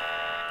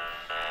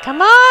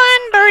 Come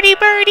on, birdie,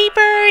 birdie,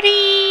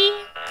 birdie.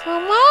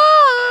 Come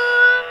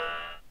on.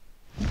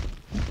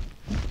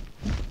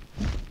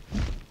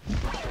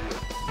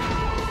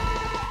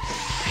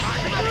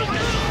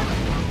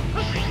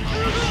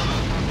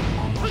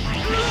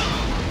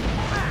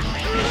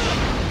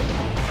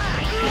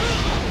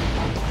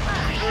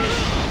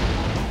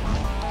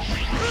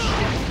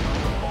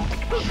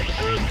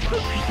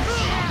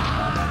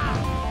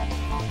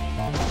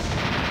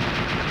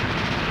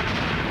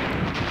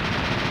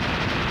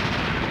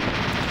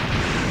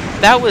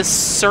 That was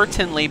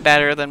certainly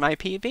better than my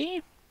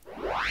PB.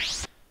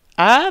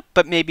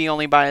 But maybe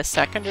only by a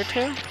second or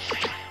two.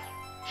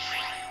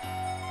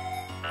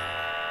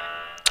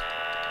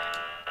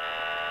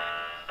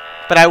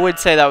 But I would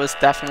say that was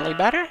definitely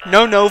better.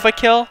 No Nova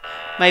kill.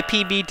 My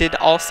PB did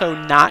also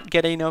not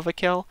get a Nova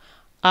kill.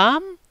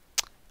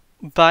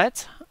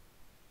 But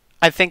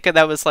I think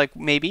that was like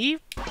maybe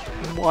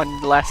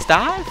one less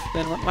dive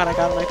than what I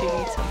got on my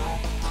PB. So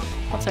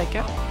I'll take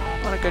it.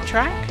 On a good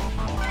track.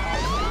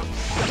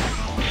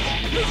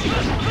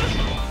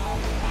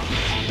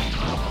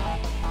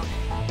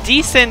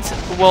 Decent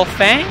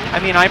Wolfang. I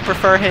mean, I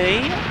prefer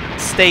he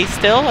stay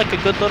still like a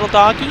good little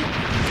doggy.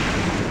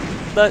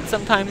 But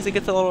sometimes he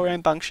gets a little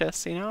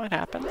rambunctious, you know, it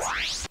happens.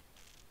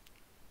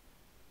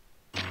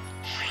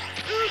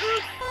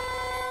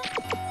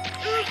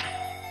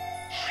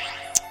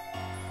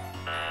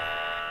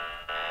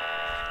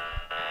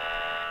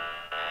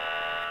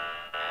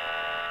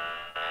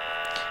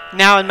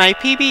 Now in my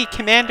PB,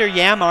 Commander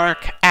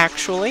Yamark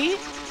actually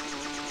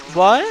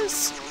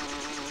was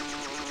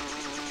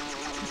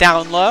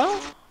down low.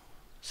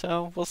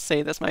 So we'll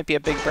see, this might be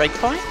a big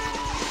breakpoint.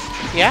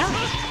 Yeah.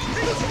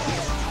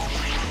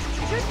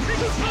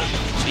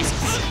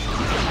 Jesus.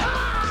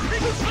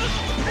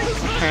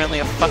 Apparently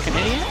a fucking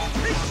idiot.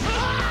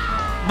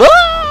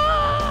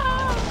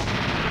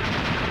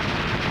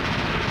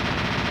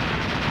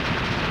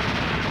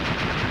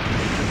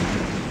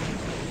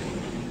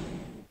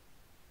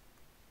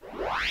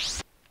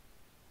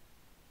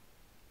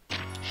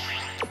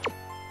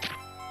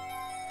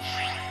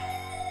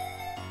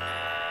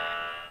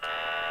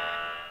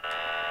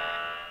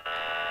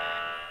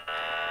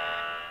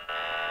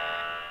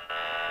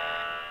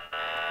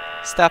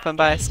 Stopping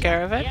by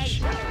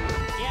Scaravich.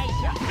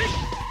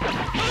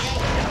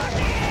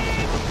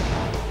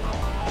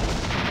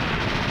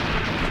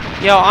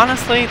 Yo,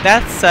 honestly,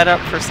 that setup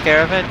for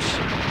Scaravich,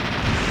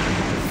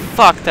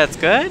 fuck, that's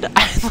good.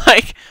 I'm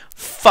like,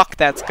 fuck,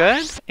 that's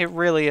good. It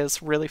really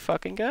is really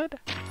fucking good.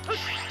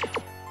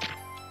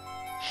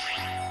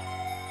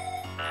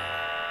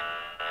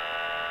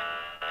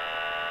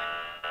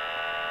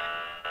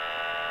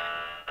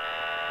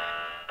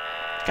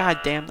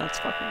 God damn, that's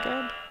fucking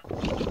good.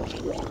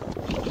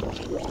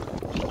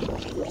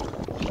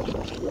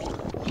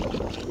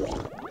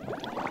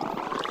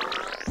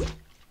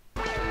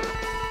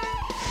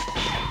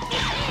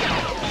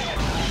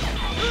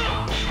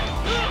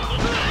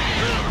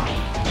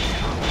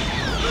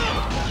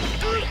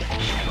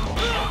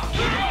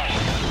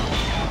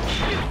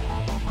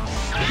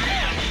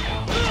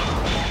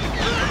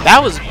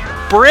 That was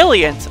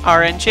brilliant,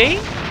 RNG.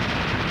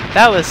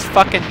 That was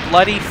fucking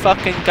bloody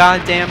fucking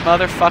goddamn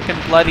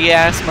motherfucking bloody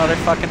ass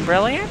motherfucking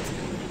brilliant.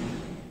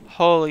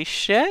 Holy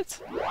shit.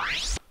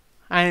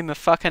 I am a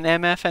fucking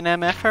MF and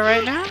MFer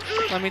right now,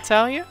 let me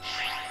tell you.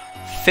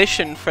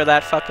 Fishing for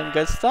that fucking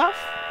good stuff.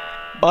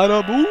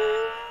 Bada boom.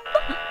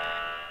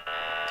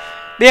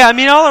 Yeah, I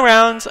mean, all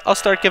around, I'll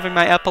start giving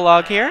my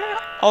epilogue here.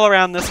 All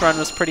around, this run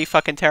was pretty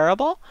fucking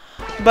terrible.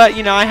 But,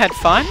 you know, I had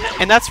fun,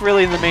 and that's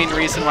really the main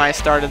reason why I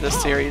started this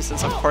series,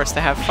 is of course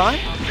to have fun.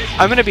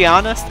 I'm gonna be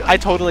honest, I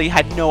totally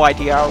had no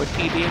idea I would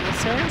PB in this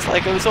series.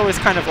 Like, it was always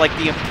kind of like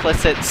the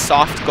implicit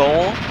soft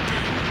goal.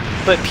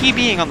 But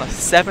PBing on the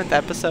 7th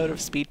episode of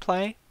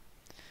Speedplay,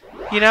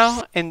 you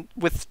know, and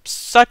with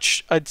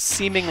such a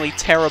seemingly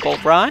terrible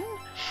run,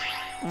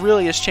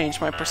 really has changed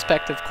my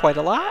perspective quite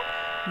a lot.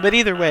 But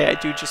either way, I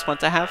do just want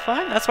to have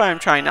fun. That's why I'm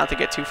trying not to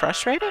get too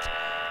frustrated.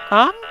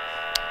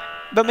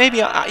 But maybe,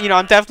 you know,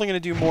 I'm definitely going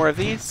to do more of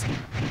these.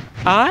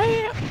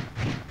 I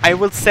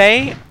would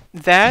say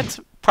that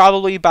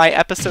probably by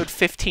episode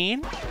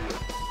 15,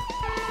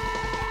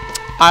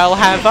 I'll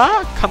have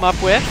come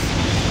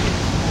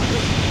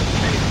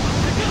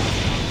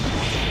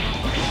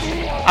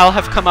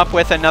up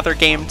with another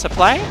game to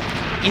play.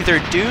 Either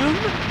Doom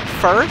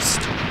first,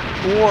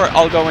 or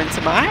I'll go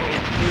into my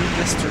new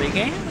mystery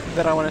game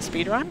that I want to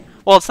speedrun.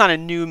 Well, it's not a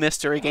new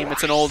mystery game,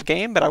 it's an old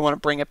game, but I want to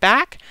bring it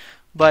back.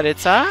 But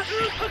it's, I'll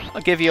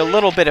give you a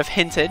little bit of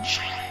hintage.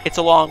 It's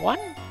a long one.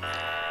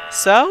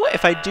 So,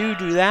 if I do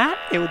that,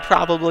 it would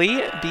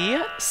probably be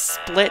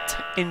split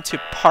into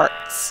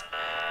parts.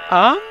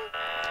 But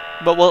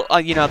we'll,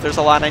 you know, there's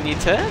a lot I need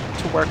to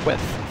work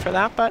with for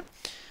that, but...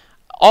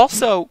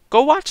 Also,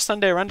 go watch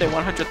Sunday Runday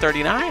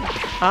 139.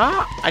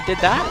 I did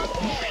that.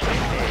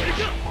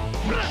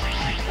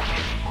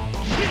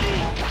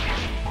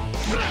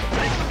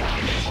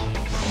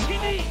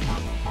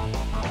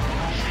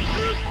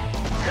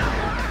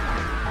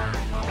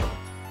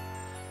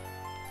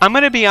 I'm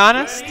gonna be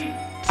honest,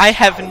 I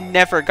have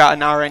never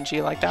gotten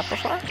RNG like that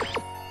before.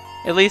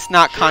 At least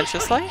not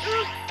consciously.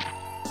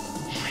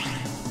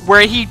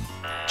 Where he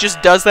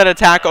just does that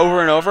attack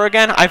over and over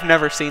again, I've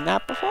never seen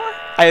that before.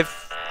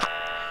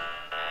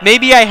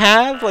 Maybe I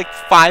have, like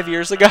 5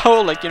 years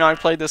ago, like, you know, I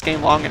played this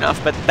game long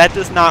enough, but that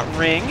does not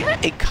ring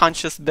a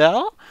conscious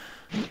bell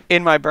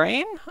in my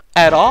brain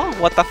at all.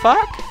 What the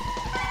fuck?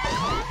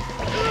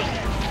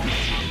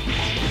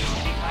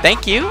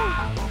 Thank you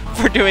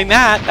for doing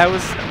that. That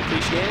was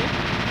appreciated.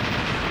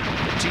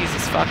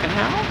 Jesus fucking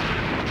hell.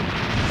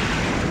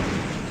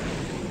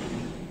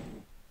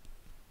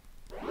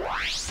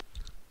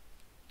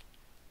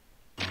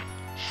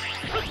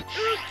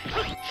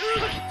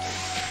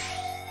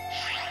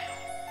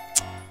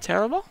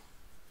 Terrible.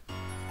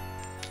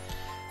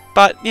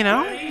 But, you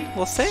know,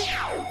 we'll see.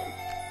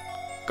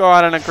 Go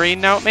out on a green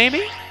note,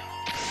 maybe?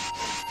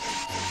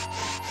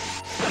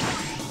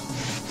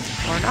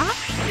 Or not?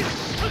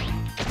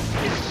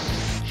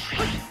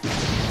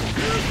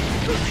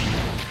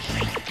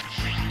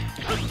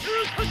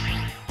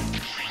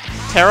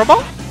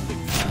 Terrible?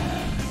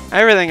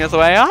 Everything is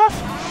way off.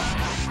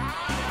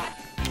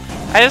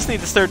 I just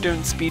need to start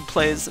doing speed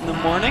plays in the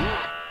morning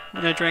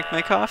when I drink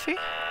my coffee.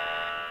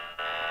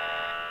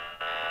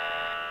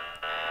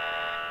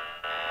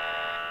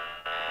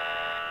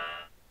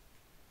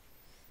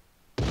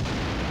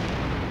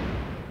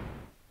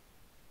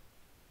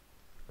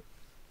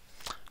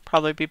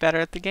 Probably be better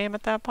at the game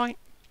at that point.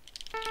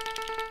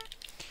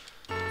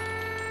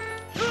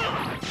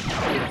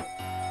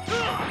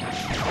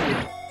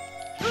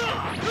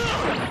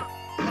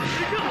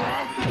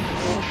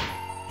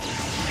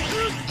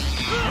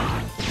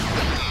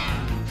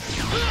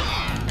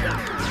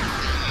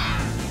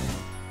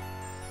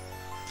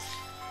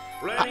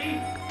 Ready?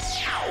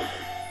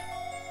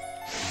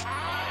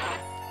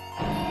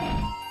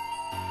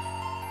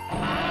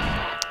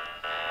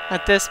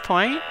 At this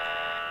point,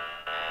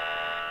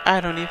 I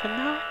don't even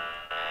know.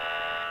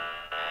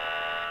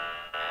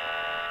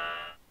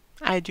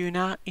 I do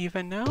not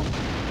even know.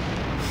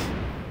 I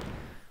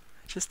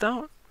just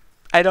don't.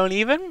 I don't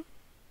even.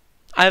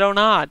 I don't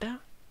nod.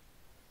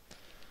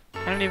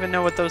 I don't even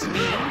know what those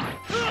mean.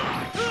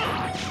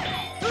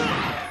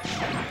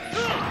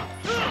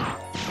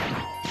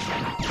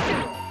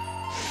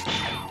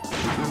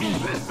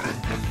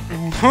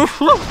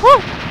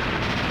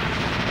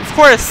 Of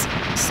course,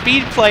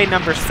 speed play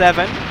number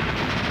 7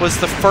 was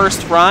the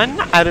first run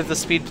out of the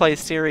speed play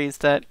series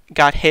that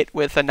got hit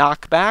with a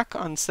knockback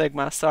on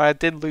Sigma, so I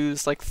did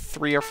lose like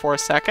 3 or 4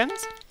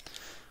 seconds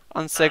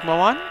on Sigma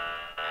 1.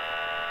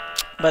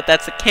 But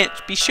that's it can't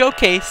be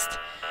showcased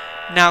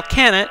now,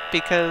 can it?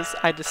 Because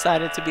I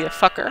decided to be a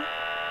fucker.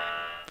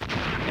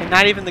 And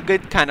not even the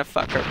good kind of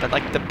fucker, but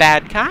like the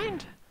bad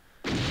kind.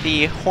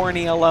 The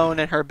horny alone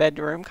in her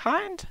bedroom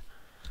kind.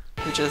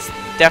 Which is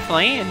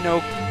definitely in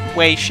no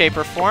way, shape,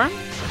 or form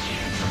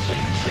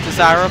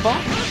desirable.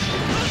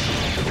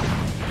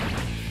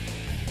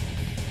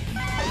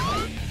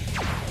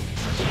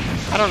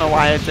 I don't know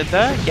why I did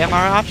the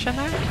Yamara option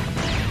there.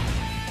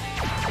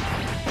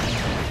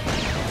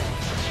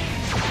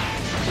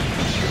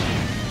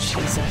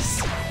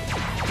 Jesus.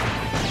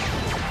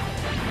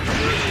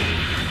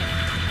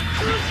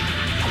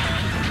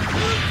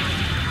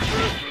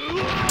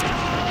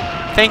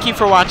 Thank you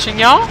for watching,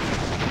 y'all.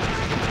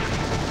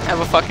 Have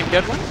a fucking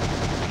good one.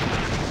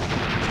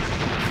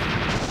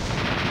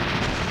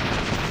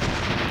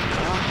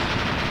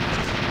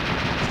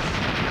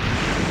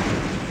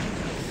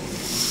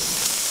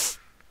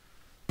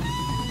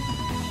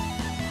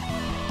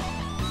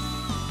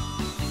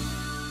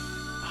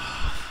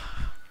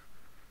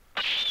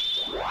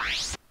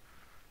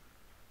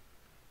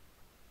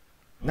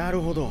な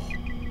るほど。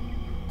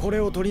これ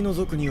を取り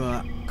除くに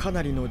はか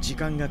なりの時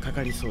間がか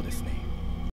かりそうですね。